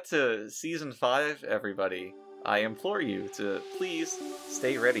until we get to season 5, everybody, I implore you to please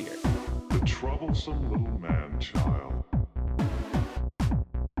stay readier. The troublesome little man-child.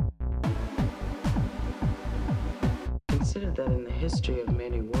 Consider that in the history of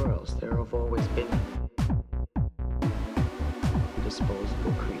many worlds, there have always been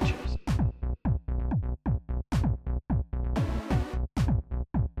disposable creatures.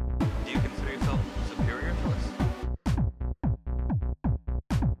 Do you consider yourself superior to us?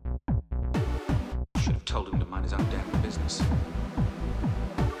 Should have told him to mind his own damn business.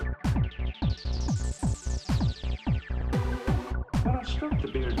 When I stroke the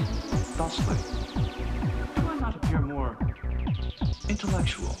beard thusly, do I not appear more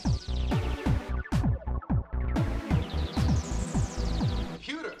intellectual?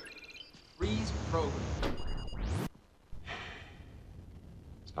 Computer! Freeze program.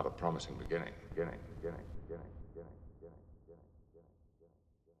 It's not a promising beginning.